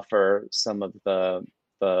buffer some of the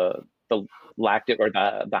lactic or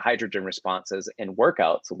the hydrogen responses in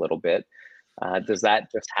workouts a little bit. Does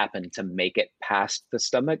that just happen to make it past the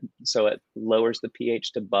stomach, so it lowers the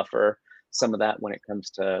pH to buffer some of that when it comes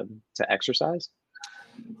to exercise?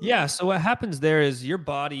 Yeah. So what happens there is your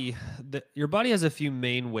body has a few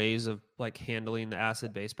main ways of like handling the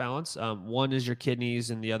acid-base balance. One is your kidneys,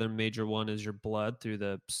 and the other major one is your blood through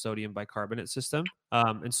the sodium bicarbonate system.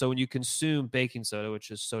 And so when you consume baking soda,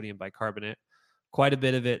 which is sodium bicarbonate, quite a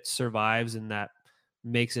bit of it survives, and that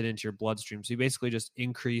makes it into your bloodstream. So you basically just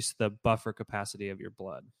increase the buffer capacity of your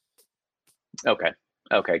blood. Okay,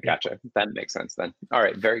 gotcha. That makes sense then. All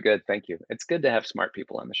right, very good. Thank you. It's good to have smart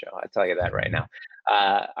people on the show. I'll tell you that right now.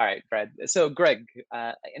 All right, Brad. So, Greg,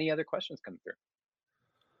 any other questions coming through?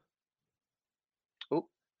 Oh,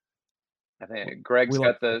 I think Greg's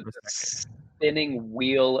got the spinning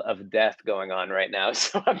wheel of death going on right now.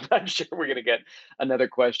 So I'm not sure we're going to get another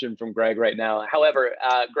question from Greg right now. However,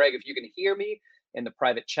 Greg, if you can hear me in the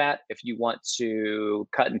private chat, if you want to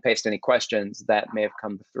cut and paste any questions that may have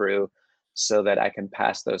come through, so that I can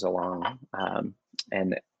pass those along,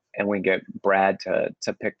 and we can get Brad to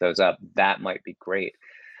pick those up, that might be great.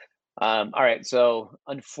 All right, so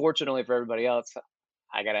unfortunately for everybody else,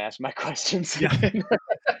 I got to ask my questions. Yeah.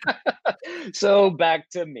 So back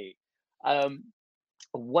to me.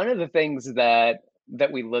 One of the things that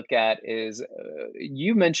we look at is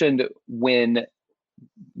you mentioned when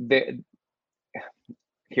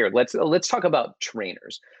here, let's talk about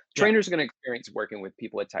trainers. Trainers are going to experience working with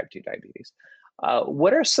people with type 2 diabetes.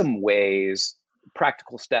 What are some ways,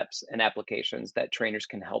 practical steps and applications that trainers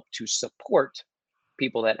can help to support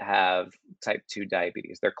people that have type 2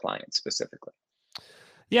 diabetes, their clients specifically?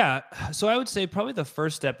 Yeah. So I would say probably the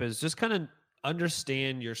first step is just kind of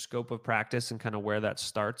understand your scope of practice and kind of where that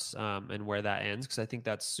starts and where that ends, because I think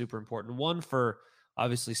that's super important. One, for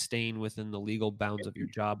obviously staying within the legal bounds of your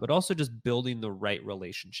job, but also just building the right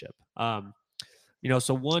relationship.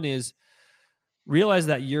 So one is realize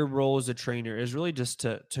that your role as a trainer is really just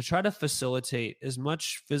to try to facilitate as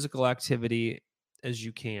much physical activity as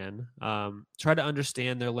you can. Try to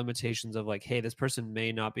understand their limitations of like, hey, this person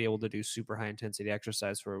may not be able to do super high intensity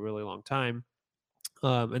exercise for a really long time.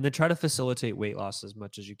 And then try to facilitate weight loss as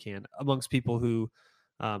much as you can amongst people who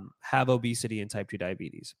have obesity and type 2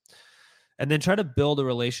 diabetes. And then try to build a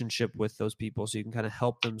relationship with those people so you can kind of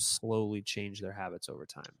help them slowly change their habits over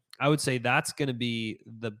time. I would say that's going to be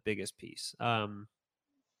the biggest piece.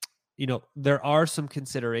 There are some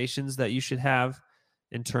considerations that you should have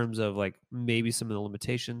in terms of like maybe some of the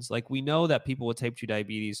limitations. Like we know that people with type 2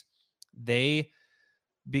 diabetes, they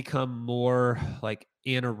become more like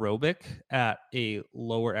anaerobic at a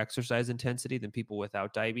lower exercise intensity than people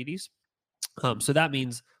without diabetes. So that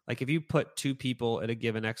means like if you put two people at a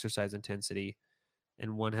given exercise intensity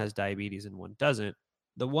and one has diabetes and one doesn't,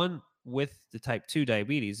 the one with the type 2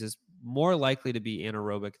 diabetes is more likely to be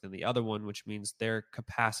anaerobic than the other one, which means their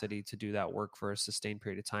capacity to do that work for a sustained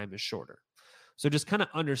period of time is shorter. So just kind of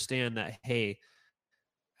understand that, hey,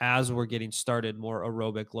 as we're getting started, more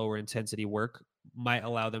aerobic, lower intensity work might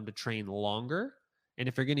allow them to train longer. And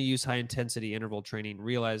if you're going to use high intensity interval training,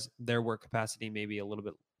 realize their work capacity may be a little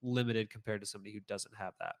bit limited compared to somebody who doesn't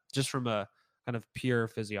have that, just from a kind of pure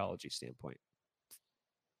physiology standpoint.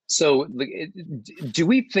 So do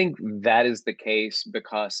we think that is the case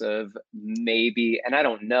because of maybe, and I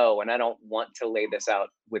don't know, and I don't want to lay this out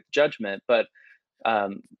with judgment, but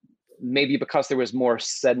maybe because there was a more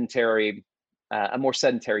sedentary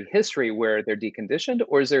history where they're deconditioned,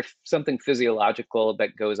 or is there something physiological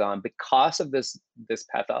that goes on because of this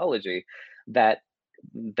pathology that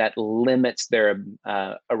limits their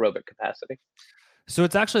aerobic capacity? So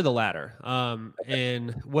it's actually the latter.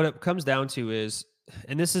 And what it comes down to is,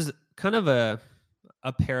 and this is kind of a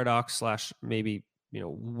paradox / maybe,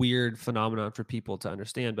 weird phenomenon for people to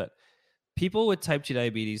understand, but people with type 2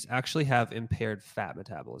 diabetes actually have impaired fat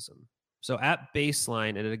metabolism. So at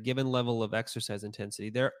baseline, at a given level of exercise intensity,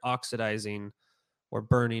 they're oxidizing or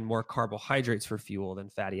burning more carbohydrates for fuel than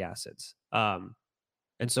fatty acids. And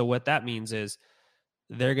so what that means is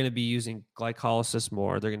they're going to be using glycolysis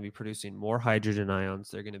more. They're going to be producing more hydrogen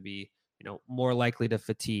ions. They're going to be, more likely to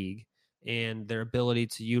fatigue, and their ability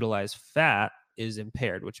to utilize fat is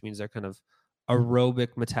impaired, which means their kind of aerobic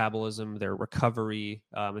metabolism, their recovery,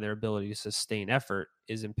 and their ability to sustain effort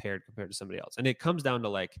is impaired compared to somebody else. And it comes down to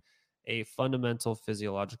like a fundamental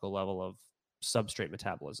physiological level of substrate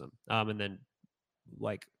metabolism, and then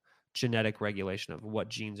like genetic regulation of what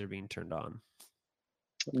genes are being turned on.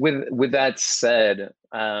 With that said,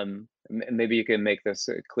 maybe you can make this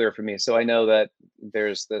clear for me. So I know that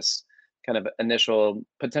there's this kind of initial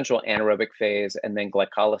potential anaerobic phase and then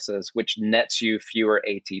glycolysis, which nets you fewer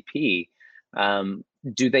ATP.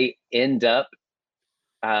 Do they end up,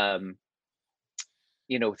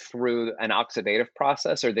 through an oxidative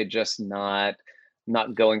process, or are they just not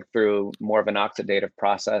going through more of an oxidative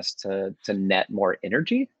process to net more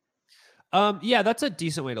energy? Yeah, that's a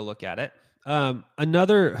decent way to look at it. A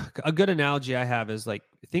good analogy I have is like,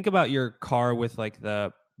 think about your car with like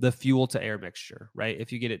the fuel to air mixture, right?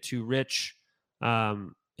 If you get it too rich,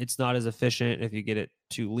 it's not as efficient. If you get it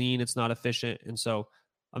too lean, it's not efficient. And so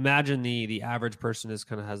imagine the average person has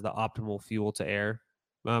the optimal fuel to air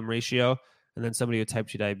ratio. And then somebody with type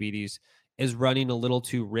 2 diabetes is running a little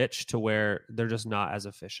too rich to where they're just not as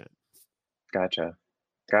efficient. Gotcha.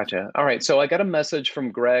 All right. So I got a message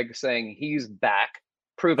from Greg saying he's back.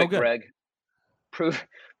 Prove it, Greg. Prove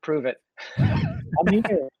it. I'm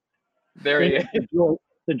here. There he is.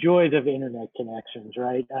 The joys of internet connections,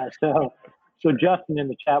 right? So Justin in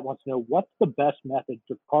the chat wants to know, what's the best method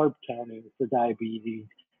for carb counting for diabetes,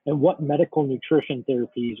 and what medical nutrition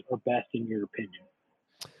therapies are best in your opinion?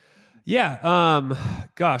 Yeah.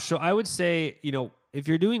 Gosh. So I would say, if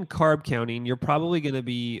you're doing carb counting, you're probably going to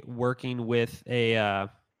be working with a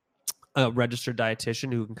registered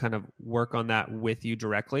dietitian who can kind of work on that with you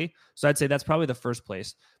directly. So I'd say that's probably the first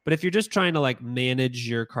place. But if you're just trying to like manage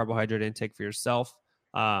your carbohydrate intake for yourself,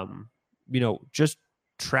 just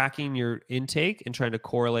tracking your intake and trying to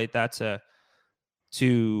correlate that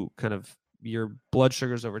to kind of your blood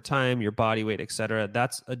sugars over time, your body weight, et cetera,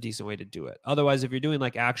 that's a decent way to do it. Otherwise, if you're doing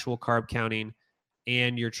like actual carb counting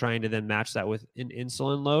and you're trying to then match that with an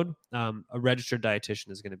insulin load, a registered dietitian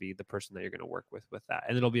is going to be the person that you're going to work with that.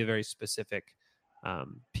 And it'll be a very specific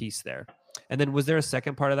piece there. And then was there a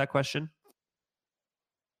second part of that question?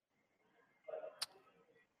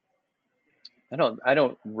 I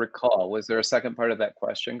don't recall. Was there a second part of that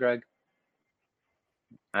question, Greg?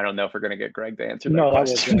 I don't know if we're going to get Greg to answer that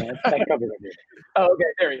question. That covered everything. Oh, okay.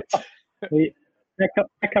 There he is.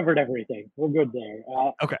 That covered everything. We're good there.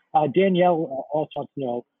 Okay. Danielle also wants to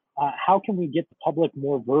know, how can we get the public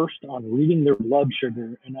more versed on reading their blood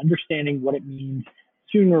sugar and understanding what it means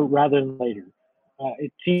sooner rather than later?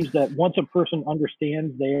 It seems that once a person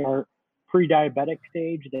understands they are pre-diabetic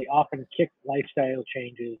stage, they often kick lifestyle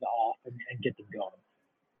changes off and get them going.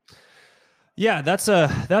 Yeah, that's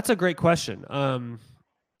a great question. And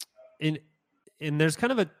there's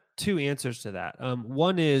kind of two answers to that.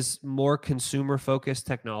 One is more consumer-focused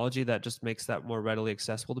technology that just makes that more readily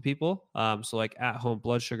accessible to people. So like at-home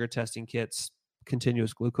blood sugar testing kits,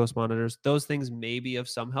 continuous glucose monitors, those things may be of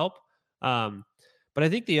some help. But I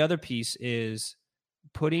think the other piece is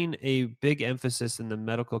putting a big emphasis in the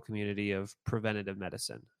medical community of preventative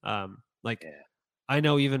medicine. I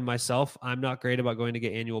know even myself, I'm not great about going to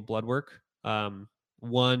get annual blood work.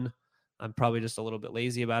 One, I'm probably just a little bit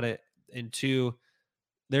lazy about it. And two,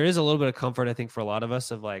 there is a little bit of comfort, I think, for a lot of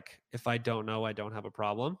us of like, if I don't know, I don't have a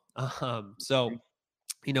problem. So,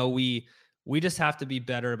 we just have to be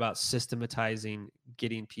better about systematizing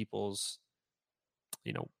getting people's,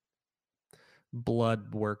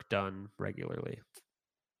 blood work done regularly.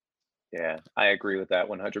 Yeah, I agree with that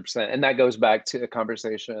 100%. And that goes back to the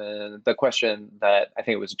question that I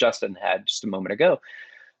think it was Justin had just a moment ago,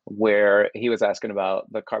 where he was asking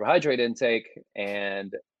about the carbohydrate intake,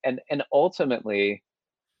 and ultimately,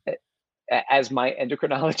 as my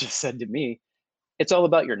endocrinologist said to me, it's all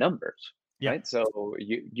about your numbers, Yeah. right? So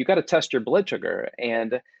you got to test your blood sugar,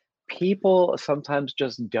 and people sometimes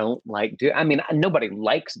just don't like do. I mean, nobody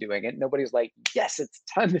likes doing it. Nobody's like, yes, it's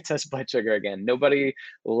time to test blood sugar again. Nobody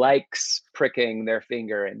likes pricking their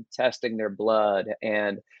finger and testing their blood,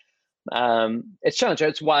 and it's challenging.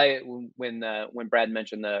 It's why when Brad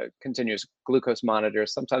mentioned the continuous glucose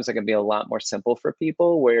monitors, sometimes it can be a lot more simple for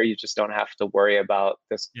people, where you just don't have to worry about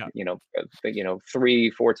this, Yeah.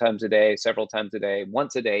 3-4 times a day, several times a day,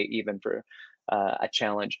 once a day, even for a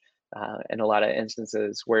challenge. In a lot of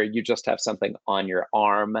instances where you just have something on your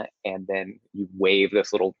arm, and then you wave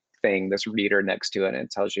this little thing, this reader next to it, and it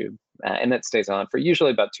tells you, and it stays on for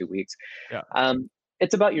usually about 2 weeks. Yeah.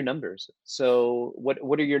 It's about your numbers. So what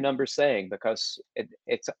are your numbers saying? Because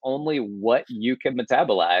it's only what you can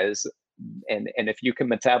metabolize, and if you can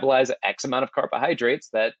metabolize X amount of carbohydrates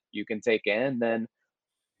that you can take in, then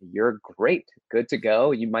you're great, good to go.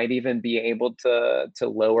 You might even be able to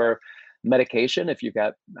lower medication if you've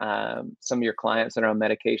got some of your clients that are on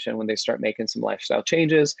medication. When they start making some lifestyle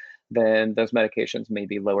changes, then those medications may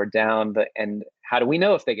be lowered down. And how do we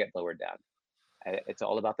know if they get lowered down? It's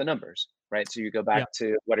all about the numbers, right? So you go back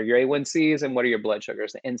to what are your A1Cs and what are your blood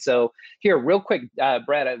sugars. And so here, real quick,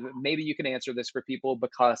 Brad, maybe you can answer this for people,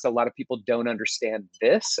 because a lot of people don't understand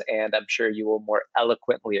this, and I'm sure you will more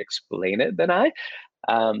eloquently explain it than I.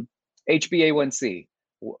 HbA1c.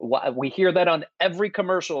 We hear that on every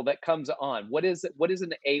commercial that comes on. What is it? What is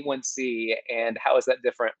an A1C, and how is that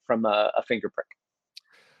different from a finger prick?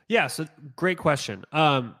 Yeah. So great question.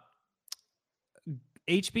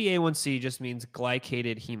 HbA1c just means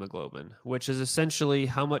glycated hemoglobin, which is essentially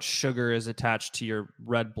how much sugar is attached to your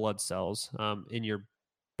red blood cells in your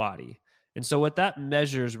body. And so what that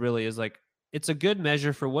measures really is like, it's a good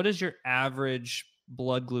measure for what is your average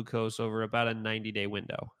blood glucose over about a 90-day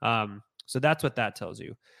window. So that's what that tells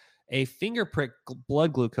you. A finger prick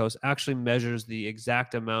blood glucose actually measures the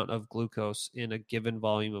exact amount of glucose in a given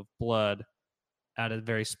volume of blood at a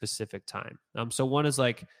very specific time. So one is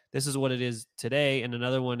like, this is what it is today. And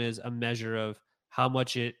another one is a measure of how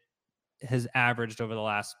much it has averaged over the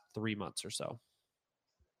last 3 months or so.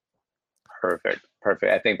 Perfect.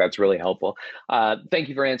 I think that's really helpful. Thank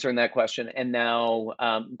you for answering that question. And now,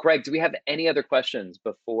 Greg, do we have any other questions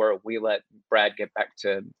before we let Brad get back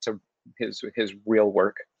to his real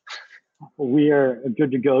work? We are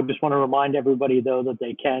good to go. Just want to remind everybody, though, that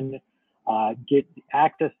they can get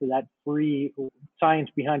access to that free Science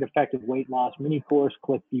Behind Effective Weight Loss mini course.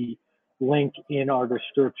 Click the link in our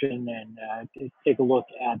description and take a look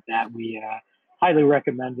at that. We highly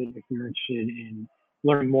recommend it if you're interested in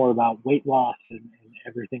learning more about weight loss and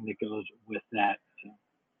everything that goes with that.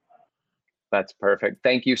 That's perfect.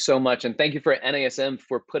 Thank you so much. And thank you for NASM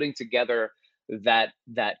for putting together that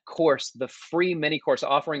course, the free mini course,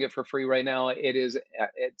 offering it for free right now. It's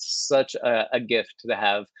such a gift to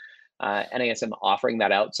have NASM offering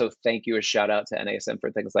that out. So thank you. A shout out to NASM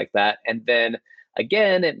for things like that. And then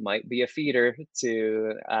again, it might be a feeder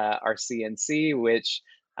to our CNC, which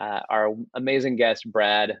our amazing guest,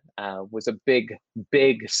 Brad, was a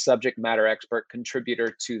big subject matter expert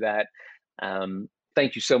contributor to that.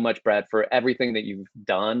 Thank you so much, Brad, for everything that you've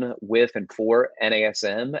done with and for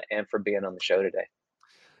NASM, and for being on the show today.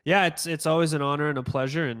 Yeah, it's always an honor and a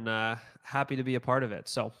pleasure, and happy to be a part of it.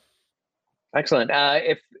 So excellent.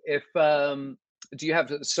 If do you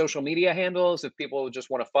have social media handles? If people just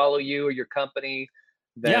want to follow you or your company,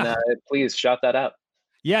 then please shout that out.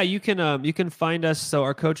 Yeah, you can find us. So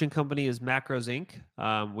our coaching company is Macros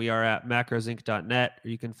Inc. We are at macrosinc.net.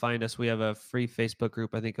 You can find us. We have a free Facebook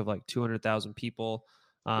group, I think, of like 200,000 people.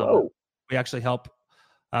 Whoa. We actually help.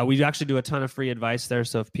 We actually do a ton of free advice there.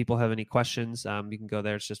 So if people have any questions, you can go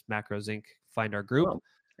there. It's just Macros Inc. Find our group.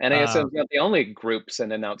 NASM's not the only group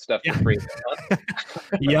sending out stuff for free.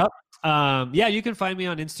 Yep. Yeah, you can find me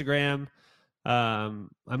on Instagram. I'm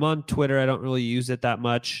on Twitter. I don't really use it that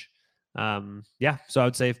much. So I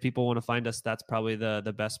would say if people want to find us, that's probably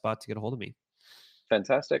the best spot to get a hold of me.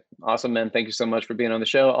 Fantastic. Awesome, man. Thank you so much for being on the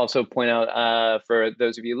show. Also point out, for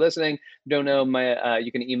those of you listening, don't know,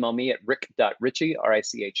 you can email me at rick.richey,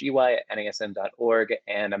 RICHEY, at NASM.org.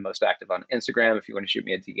 And I'm most active on Instagram. If you want to shoot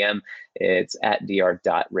me a DM, it's at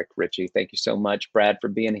dr.rickrichey. Thank you so much, Brad, for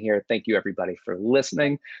being here. Thank you, everybody, for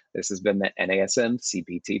listening. This has been the NASM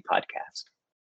CPT podcast.